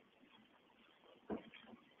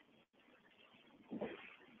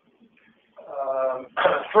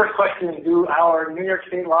 First question, do our New York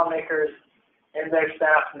State lawmakers and their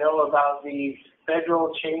staff know about these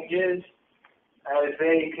federal changes as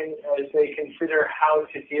they consider how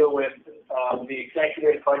to deal with the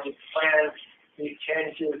executive budget plans? These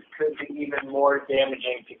changes could be even more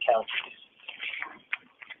damaging to counties.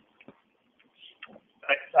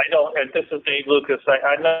 I don't, and this is Dave Lucas,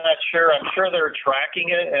 I'm not sure. I'm sure they're tracking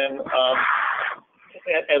it, and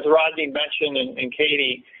as Rodney mentioned and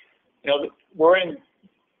Katie, we're in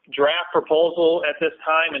draft proposal at this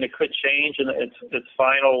time, and it could change in its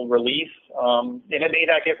final release, and it may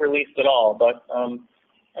not get released at all, but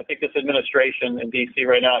I think this administration in D.C.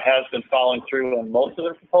 right now has been following through on most of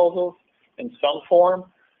their proposals in some form,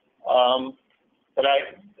 but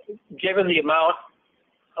given the amount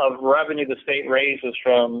of revenue the state raises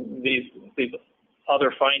from these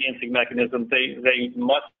other financing mechanisms, they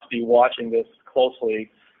must be watching this closely.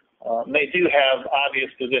 They do have obvious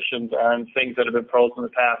positions on things that have been proposed in the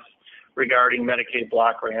past regarding Medicaid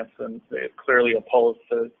block grants, and they're clearly opposed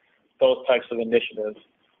to those types of initiatives,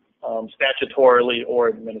 statutorily or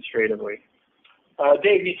administratively.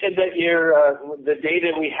 Dave, you said that the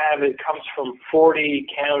data we have, it comes from 40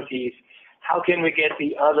 counties. How can we get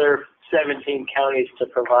the other 17 counties to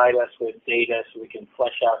provide us with data so we can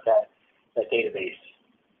flesh out that database?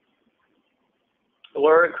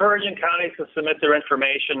 We're encouraging counties to submit their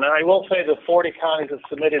information. I will say the 40 counties have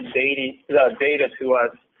submitted data to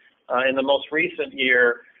us in the most recent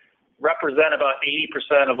year represent about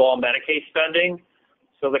 80% of all Medicaid spending.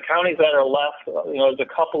 So the counties that are left, there's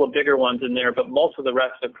a couple of bigger ones in there, but most of the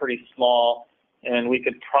rest are pretty small, and we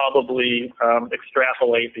could probably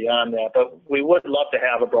extrapolate beyond that. But we would love to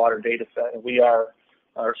have a broader data set, and we are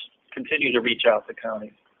continue to reach out to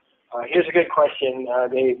counties. Here's a good question,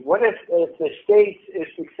 Dave. What if the state is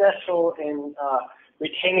successful in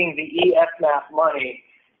retaining the EFMAP money?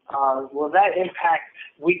 Will that impact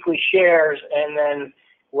weekly shares, and then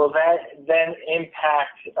will that then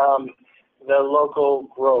impact the local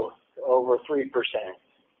growth over 3%?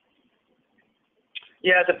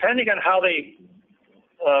 Yeah, depending on how they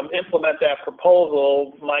implement that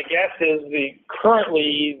proposal, my guess is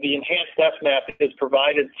currently the enhanced FMAP is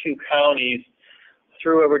provided to counties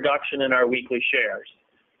through a reduction in our weekly shares.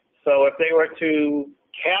 So if they were to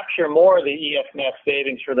capture more of the EFMAP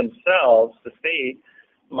savings for themselves, the state,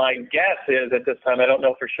 my guess is at this time, I don't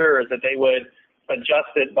know for sure, is that they would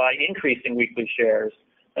adjust it by increasing weekly shares.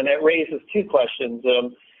 And that raises two questions.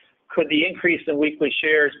 Could the increase in weekly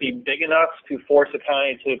shares be big enough to force a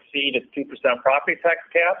county to exceed its 2% property tax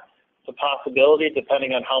cap? It's a possibility,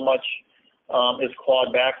 depending on how much is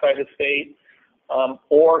clawed back by the state.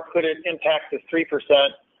 Or could it impact the 3%?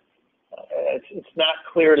 It's not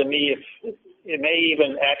clear to me if it may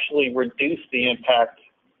even actually reduce the impact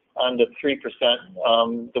on the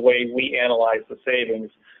 3% the way we analyze the savings.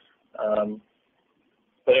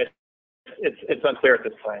 But it's unclear at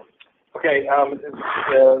this time. Okay,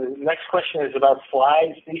 the next question is about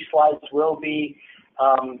slides. These slides will be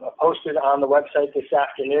posted on the website this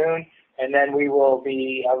afternoon, and then we will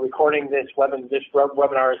be recording this webinar. This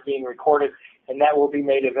webinar is being recorded, and that will be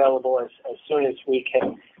made available as soon as we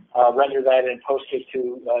can render that and post it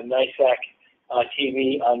to NYSAC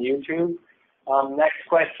TV on YouTube. Next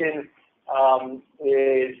question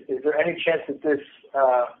is there any chance that this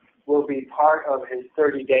will be part of his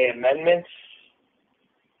 30-day amendments?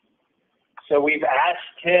 So we've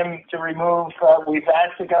asked him to remove, we've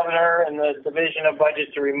asked the governor and the Division of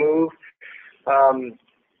Budget to remove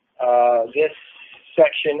this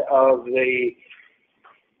section of the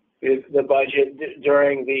budget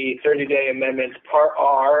during the 30-day amendments, Part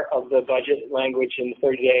R of the budget language in the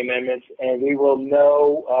 30-day amendments, and we will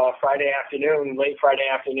know Friday afternoon, late Friday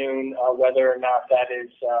afternoon, whether or not that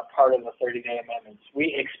is part of the 30-day amendments.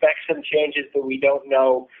 We expect some changes, but we don't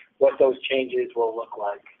know what those changes will look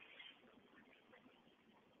like.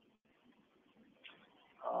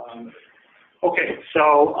 Okay,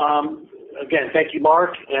 so again, thank you,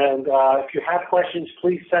 Mark. And if you have questions,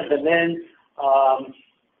 please send them in.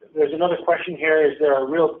 There's another question here. Is there a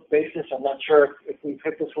real basis? I'm not sure if we've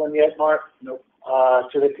hit this one yet, Mark. Nope.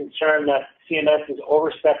 To the concern that CMS is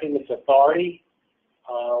overstepping its authority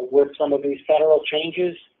with some of these federal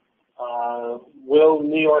changes. Will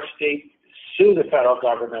New York State sue the federal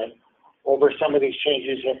government over some of these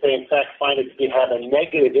changes if they in fact find it to have a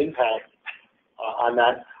negative impact on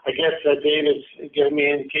that? I guess Dave is giving me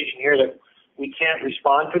an indication here that we can't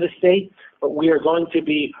respond for the state, but we are going to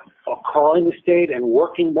be calling the state and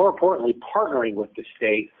working, more importantly, partnering with the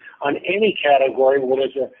state on any category where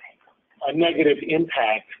there's a negative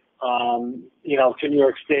impact, to New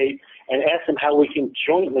York State, and ask them how we can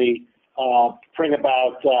jointly bring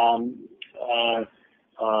about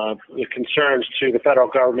the concerns to the federal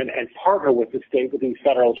government and partner with the state with these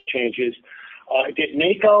federal changes. Did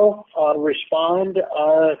NACo respond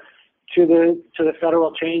to the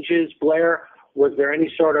federal changes, Blair? Was there any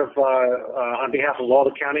sort of, on behalf of all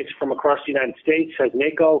the counties from across the United States, has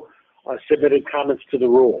NACo submitted comments to the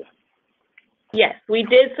rule? Yes, we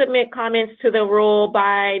did submit comments to the rule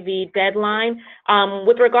by the deadline.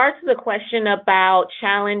 With regards to the question about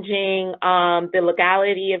challenging the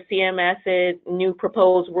legality of CMS's new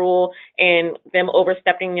proposed rule and them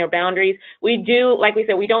overstepping their boundaries, we do, like we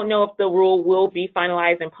said, we don't know if the rule will be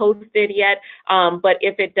finalized and posted yet, but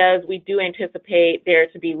if it does, we do anticipate there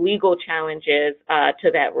to be legal challenges to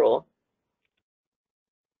that rule.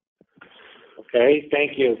 Okay,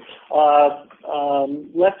 thank you.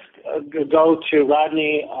 Let's go to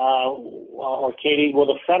Rodney or Katie. Will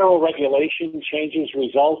the federal regulation changes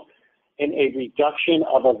result in a reduction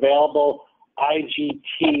of available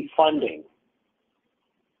IGT funding?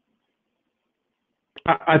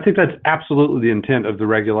 I think that's absolutely the intent of the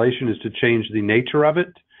regulation, is to change the nature of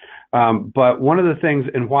it. But one of the things,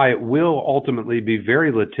 and why it will ultimately be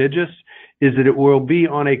very litigious, is that it will be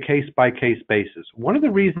on a case-by-case basis. One of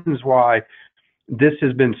the reasons why this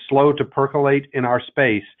has been slow to percolate in our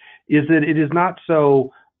space is that it is not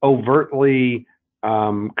so overtly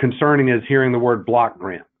concerning as hearing the word block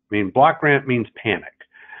grant. I mean, block grant means panic.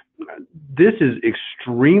 This is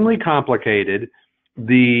extremely complicated.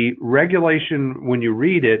 The regulation, when you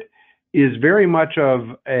read it, is very much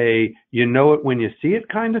of a you know it when you see it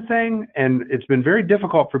kind of thing, and it's been very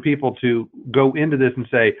difficult for people to go into this and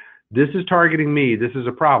say, this is targeting me, this is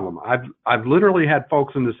a problem. I've literally had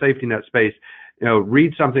folks in the safety net space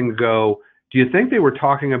read something and go, do you think they were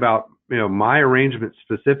talking about, my arrangement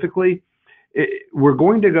specifically? We're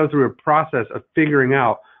going to go through a process of figuring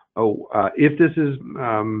out, if this is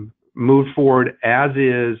moved forward as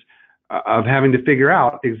is, of having to figure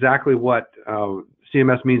out exactly what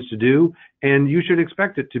CMS means to do, and you should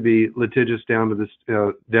expect it to be litigious down to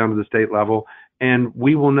the state level. And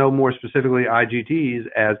we will know more specifically IGTs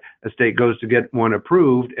as a state goes to get one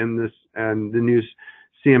approved, and the new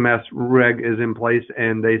CMS reg is in place,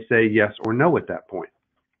 and they say yes or no at that point.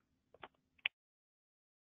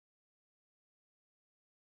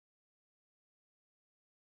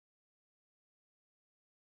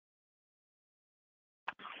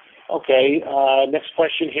 Okay, next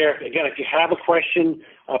question here. Again, if you have a question,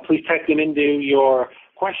 please type them into your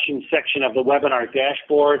question section of the webinar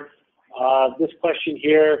dashboard. This question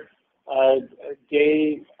here,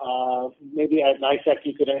 Dave, maybe at NYSAC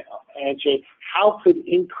you could answer. How could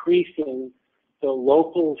increasing the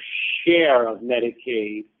local share of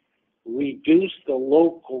Medicaid reduce the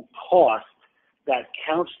local cost that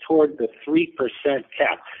counts toward the 3%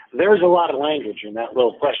 cap? There's a lot of language in that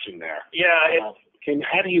little question there. Yeah,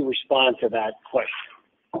 how do you respond to that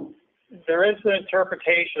question? There is an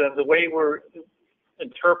interpretation of the way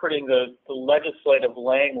interpreting the legislative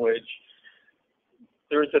language,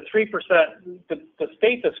 there's a 3%, the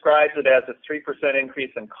state describes it as a 3%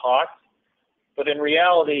 increase in cost, but in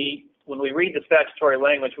reality, when we read the statutory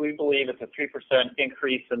language, we believe it's a 3%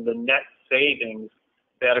 increase in the net savings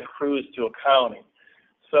that accrues to a county.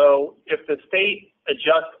 So if the state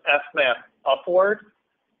adjusts FMAP upward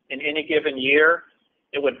in any given year,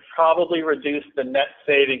 it would probably reduce the net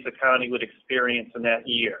savings the county would experience in that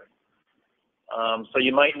year. So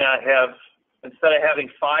you might not have, instead of having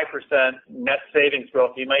 5% net savings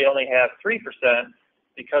growth, you might only have 3%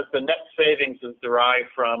 because the net savings is derived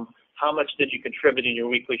from how much did you contribute in your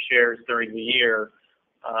weekly shares during the year.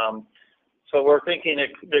 So we're thinking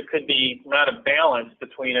there could be not a balance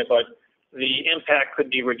between it, but the impact could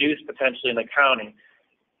be reduced potentially in the county.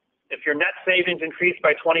 If your net savings increase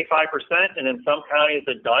by 25%, and in some counties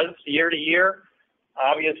it does year to year,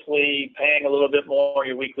 obviously paying a little bit more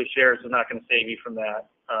your weekly shares is not going to save you from that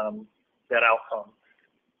that outcome.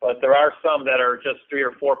 But there are some that are just 3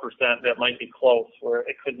 or 4% that might be close, where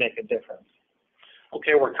it could make a difference.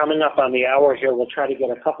 Okay, we're coming up on the hour here. We'll try to get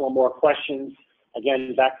a couple more questions.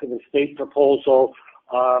 Again, back to the state proposal.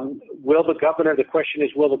 The question is,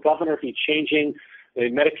 will the governor be changing the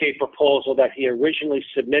Medicaid proposal that he originally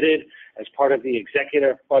submitted as part of the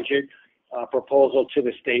executive budget proposal to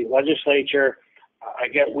the state legislature? I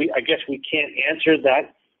guess we can't answer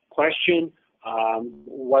that question.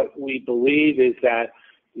 What we believe is that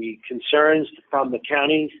the concerns from the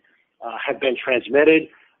counties have been transmitted,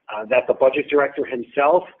 that the budget director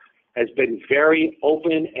himself has been very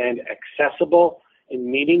open and accessible in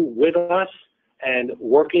meeting with us and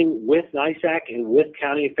working with NYSAC and with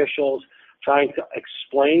county officials, trying to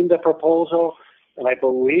explain the proposal. And I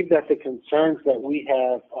believe that the concerns that we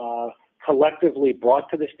have collectively brought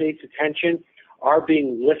to the state's attention are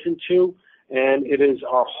being listened to. And it is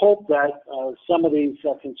our hope that some of these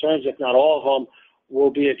concerns, if not all of them, will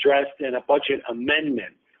be addressed in a budget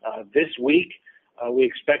amendment. This week, we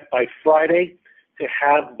expect by Friday to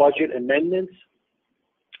have budget amendments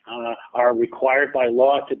are required by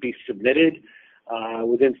law to be submitted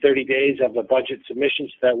within 30 days of the budget submission.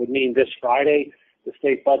 So that would mean this Friday the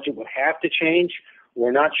state budget would have to change.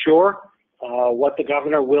 We're not sure what the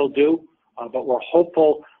governor will do, but we're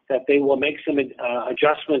hopeful that they will make some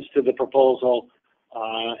adjustments to the proposal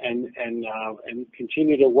and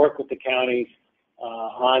continue to work with the counties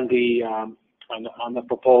on the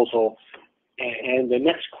proposal. And the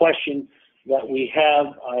next question that we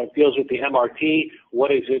have deals with the MRT.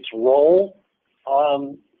 What is its role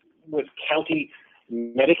with county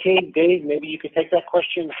Medicaid? Dave, maybe you could take that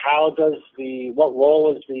question. What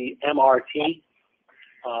role is the MRT?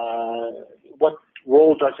 What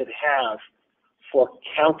role does it have for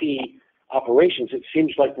county operations? It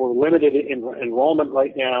seems like we're limited in enrollment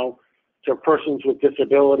right now to persons with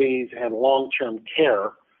disabilities and long-term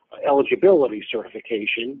care eligibility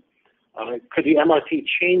certification. Could the MRT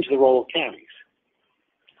change the role of counties?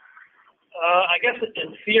 I guess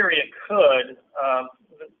in theory it could.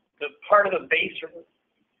 The part of the base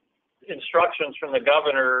instructions from the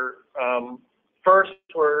governor first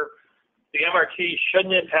were the MRT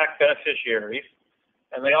shouldn't impact beneficiaries,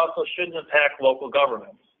 and they also shouldn't impact local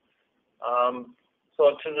governments.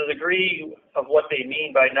 So to the degree of what they mean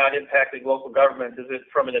by not impacting local governments, is it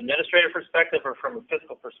from an administrative perspective or from a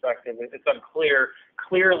fiscal perspective? It's unclear.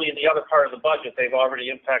 Clearly, in the other part of the budget, they've already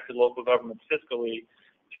impacted local governments fiscally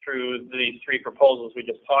through these 3 proposals we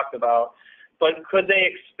just talked about. But could they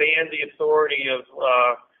expand the authority of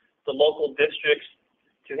the local districts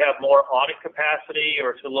to have more audit capacity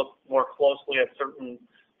or to look more closely at certain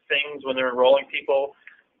things when they're enrolling people?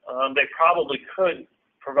 They probably could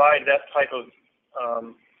provide that type of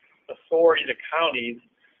authority to counties.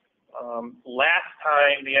 Last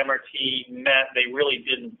time the MRT met, they really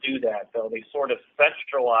didn't do that, though. They sort of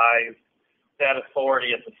centralized that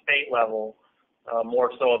authority at the state level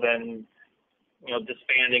more so than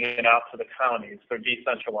disbanding it out to the counties. They're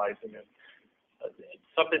decentralizing it.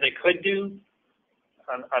 It's something they could do.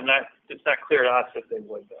 It's not clear to us if they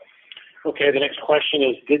would, though. Okay, the next question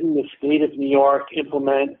is, didn't the state of New York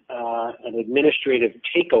implement an administrative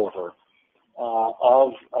takeover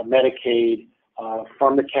of Medicaid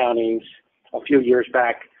from the counties a few years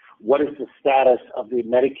back? What is the status of the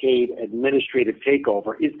Medicaid administrative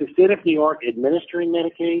takeover? Is the state of New York administering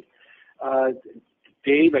Medicaid?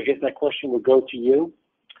 Dave, I guess that question would go to you.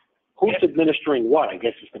 Who's administering what, I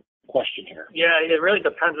guess is the question here. Yeah, it really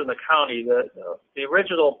depends on the county. The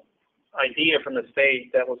original idea from the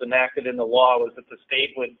state that was enacted in the law was that the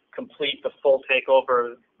state would complete the full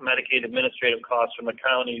takeover of Medicaid administrative costs from the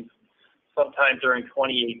counties sometime during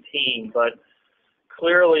 2018, but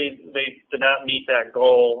clearly they did not meet that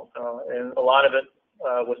goal, and a lot of it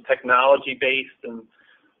was technology-based, and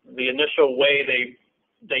the initial way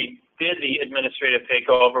they did the administrative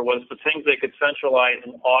takeover was the things they could centralize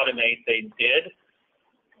and automate, they did.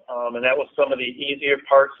 And that was some of the easier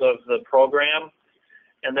parts of the program.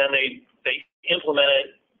 And then they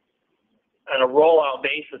implemented on a rollout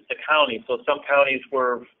basis to counties. So some counties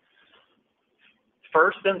were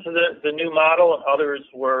first into the new model and others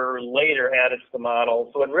were later added to the model.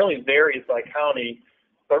 So it really varies by county.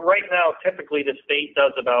 But right now, typically the state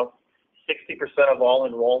does about 60% of all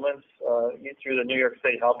enrollments through the New York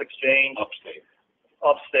State Health Exchange. Upstate.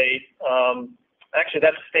 Actually,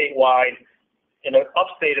 that's statewide. In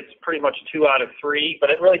upstate, it's pretty much 2 out of 3, but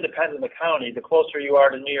it really depends on the county. The closer you are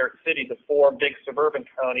to New York City, the 4 big suburban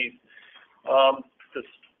counties, the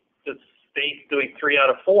state's doing 3 out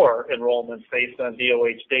of 4 enrollments based on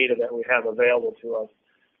DOH data that we have available to us.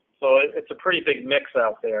 So it's a pretty big mix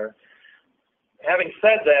out there. Having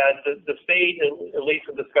said that, the state, at least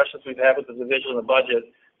in discussions we've had with the Division of the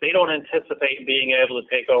Budget, they don't anticipate being able to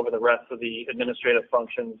take over the rest of the administrative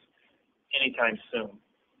functions anytime soon.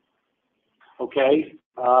 Okay.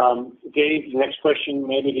 Dave, the next question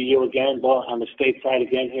maybe to you again, on the state side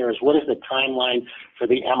again here, is what is the timeline for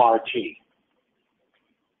the MRT?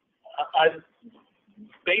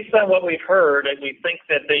 Based on what we've heard, we think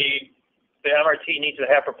that the MRT needs to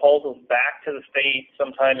have proposals back to the state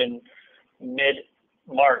sometime in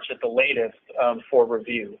mid-March at the latest for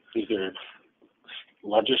review. Is there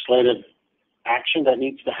legislative action that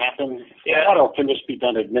needs to happen? Yeah. Or can this be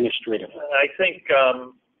done administratively? I think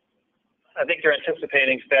they're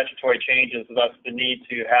anticipating statutory changes, thus the need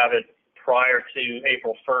to have it prior to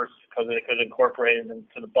April 1st because it could incorporate it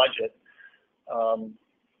into the budget.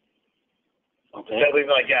 Okay. That would be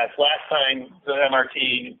my guess. Last time the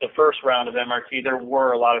MRT, the first round of MRT, there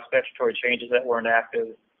were a lot of statutory changes that were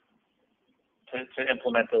enacted to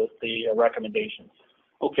implement the recommendations.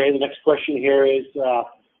 Okay, the next question here is,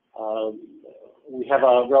 we have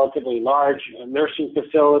a relatively large nursing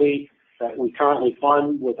facility that we currently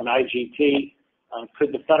fund with an IGT.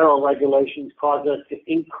 Could the federal regulations cause us to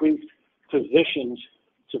increase positions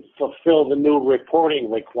to fulfill the new reporting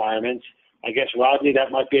requirements? I guess, Rodney,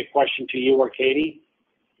 that might be a question to you or Katie.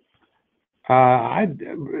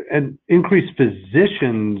 And increased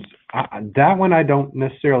physicians, that one I don't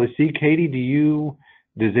necessarily see. Katie,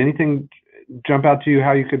 does anything jump out to you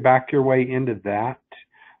how you could back your way into that?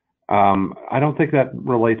 I don't think that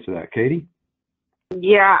relates to that. Katie?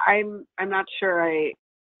 Yeah, I'm not sure I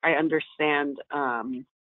understand kind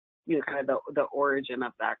of the origin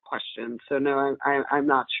of that question. So no, I'm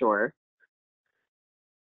not sure.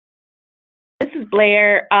 This is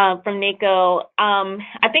Blair from NACo.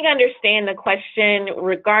 I think I understand the question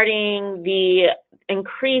regarding the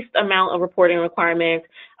increased amount of reporting requirements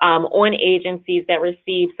on agencies that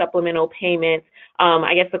receive supplemental payments.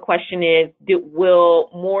 I guess the question is,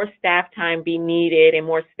 will more staff time be needed and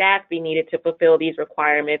more staff be needed to fulfill these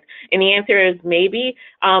requirements? And the answer is maybe,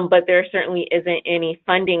 but there certainly isn't any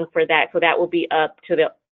funding for that. So that will be up to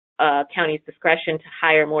the county's discretion to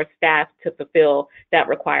hire more staff to fulfill that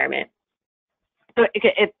requirement. So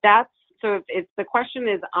if the question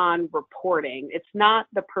is on reporting, it's not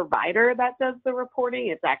the provider that does the reporting,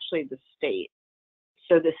 it's actually the state.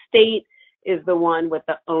 So the state is the one with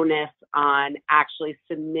the onus on actually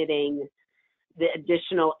submitting the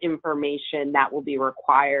additional information that will be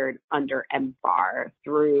required under MFAR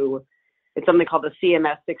through, it's something called the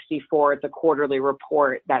CMS 64. It's a quarterly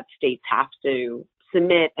report that states have to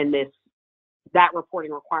submit, and that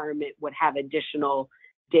reporting requirement would have additional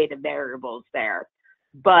data variables there.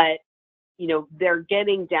 But, they're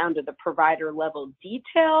getting down to the provider level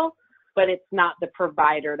detail, but it's not the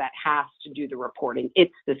provider that has to do the reporting.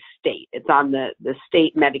 It's the state. It's on the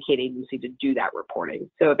state Medicaid agency to do that reporting.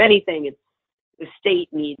 So if anything, the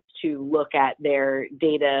state needs to look at their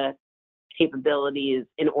data capabilities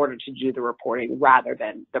in order to do the reporting rather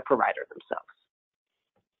than the provider themselves.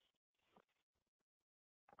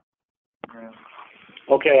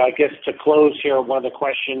 Okay, I guess to close here, one of the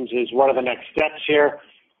questions is what are the next steps here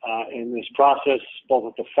in this process, both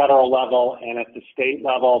at the federal level and at the state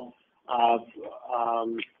level? I'll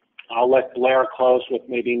let Blair close with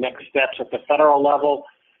maybe next steps at the federal level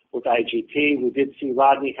with IGT. We did see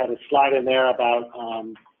Rodney had a slide in there about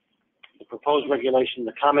the proposed regulation,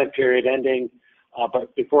 the comment period ending.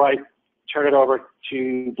 But before I turn it over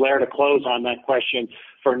to Blair to close on that question,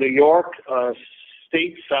 for New York,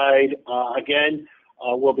 state side, again,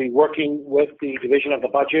 we'll be working with the Division of the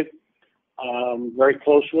Budget very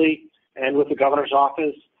closely and with the governor's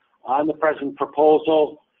office on the present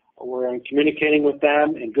proposal. We're communicating with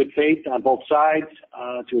them in good faith on both sides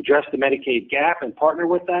to address the Medicaid gap and partner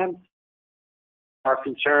with them. Our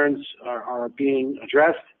concerns are being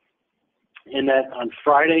addressed in that on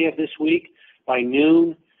Friday of this week by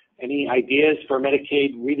noon, any ideas for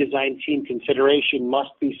Medicaid Redesign Team consideration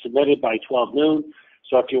must be submitted by 12 noon.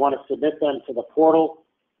 So if you want to submit them to the portal,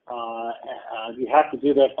 you have to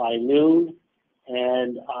do that by noon.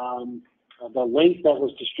 And the link that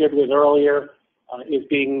was distributed earlier is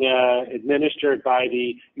being administered by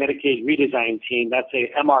the Medicaid Redesign Team. That's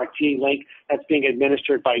a MRT link that's being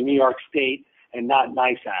administered by New York State and not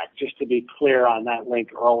NYSAC, just to be clear on that link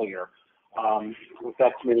earlier with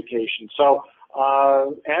that communication. So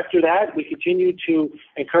after that, we continue to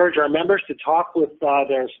encourage our members to talk with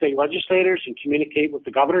their state legislators and communicate with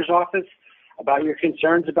the governor's office about your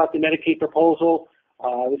concerns about the Medicaid proposal.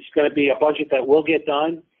 This is going to be a budget that will get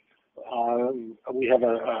done. We have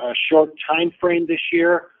a short time frame this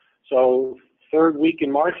year, so third week in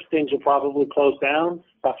March, things will probably close down,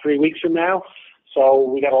 about 3 weeks from now. So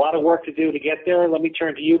we got a lot of work to do to get there. Let me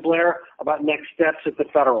turn to you, Blair, about next steps at the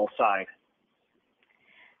federal side.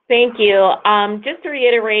 Thank you. Just to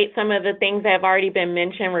reiterate some of the things that have already been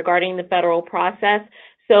mentioned regarding the federal process.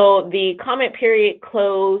 So the comment period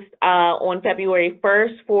closed on February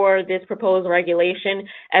 1st for this proposed regulation.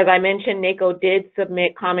 As I mentioned, NACo did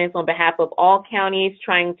submit comments on behalf of all counties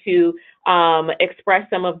trying to express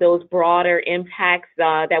some of those broader impacts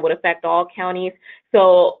that would affect all counties.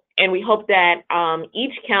 And we hope that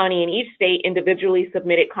each county and each state individually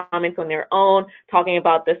submitted comments on their own, talking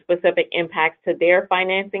about the specific impacts to their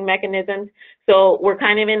financing mechanisms. So we're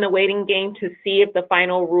kind of in the waiting game to see if the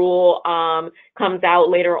final rule comes out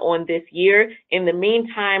later on this year. In the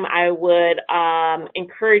meantime, I would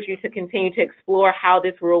encourage you to continue to explore how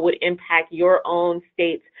this rule would impact your own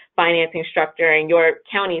state's financing structure and your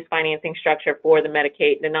county's financing structure for the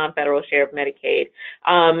Medicaid, the non-federal share of Medicaid.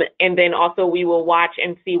 And then also we will watch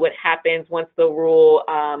and see what happens once the rule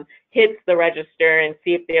hits the register and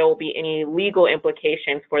see if there will be any legal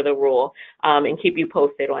implications for the rule and keep you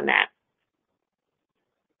posted on that.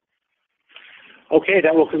 Okay,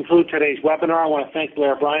 that will conclude today's webinar. I want to thank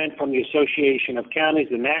Blair Bryant from the Association of Counties,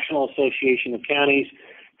 the National Association of Counties.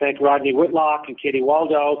 Thank Rodney Whitlock and Katie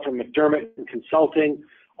Waldo from McDermott and Consulting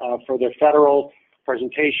for their federal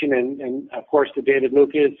presentation, and of course to David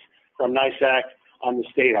Lucas from NYSAC on the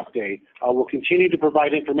state update. We'll continue to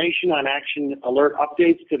provide information on action alert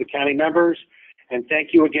updates to the county members, and thank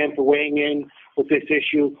you again for weighing in with this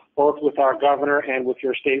issue, both with our governor and with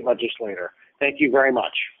your state legislator. Thank you very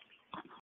much.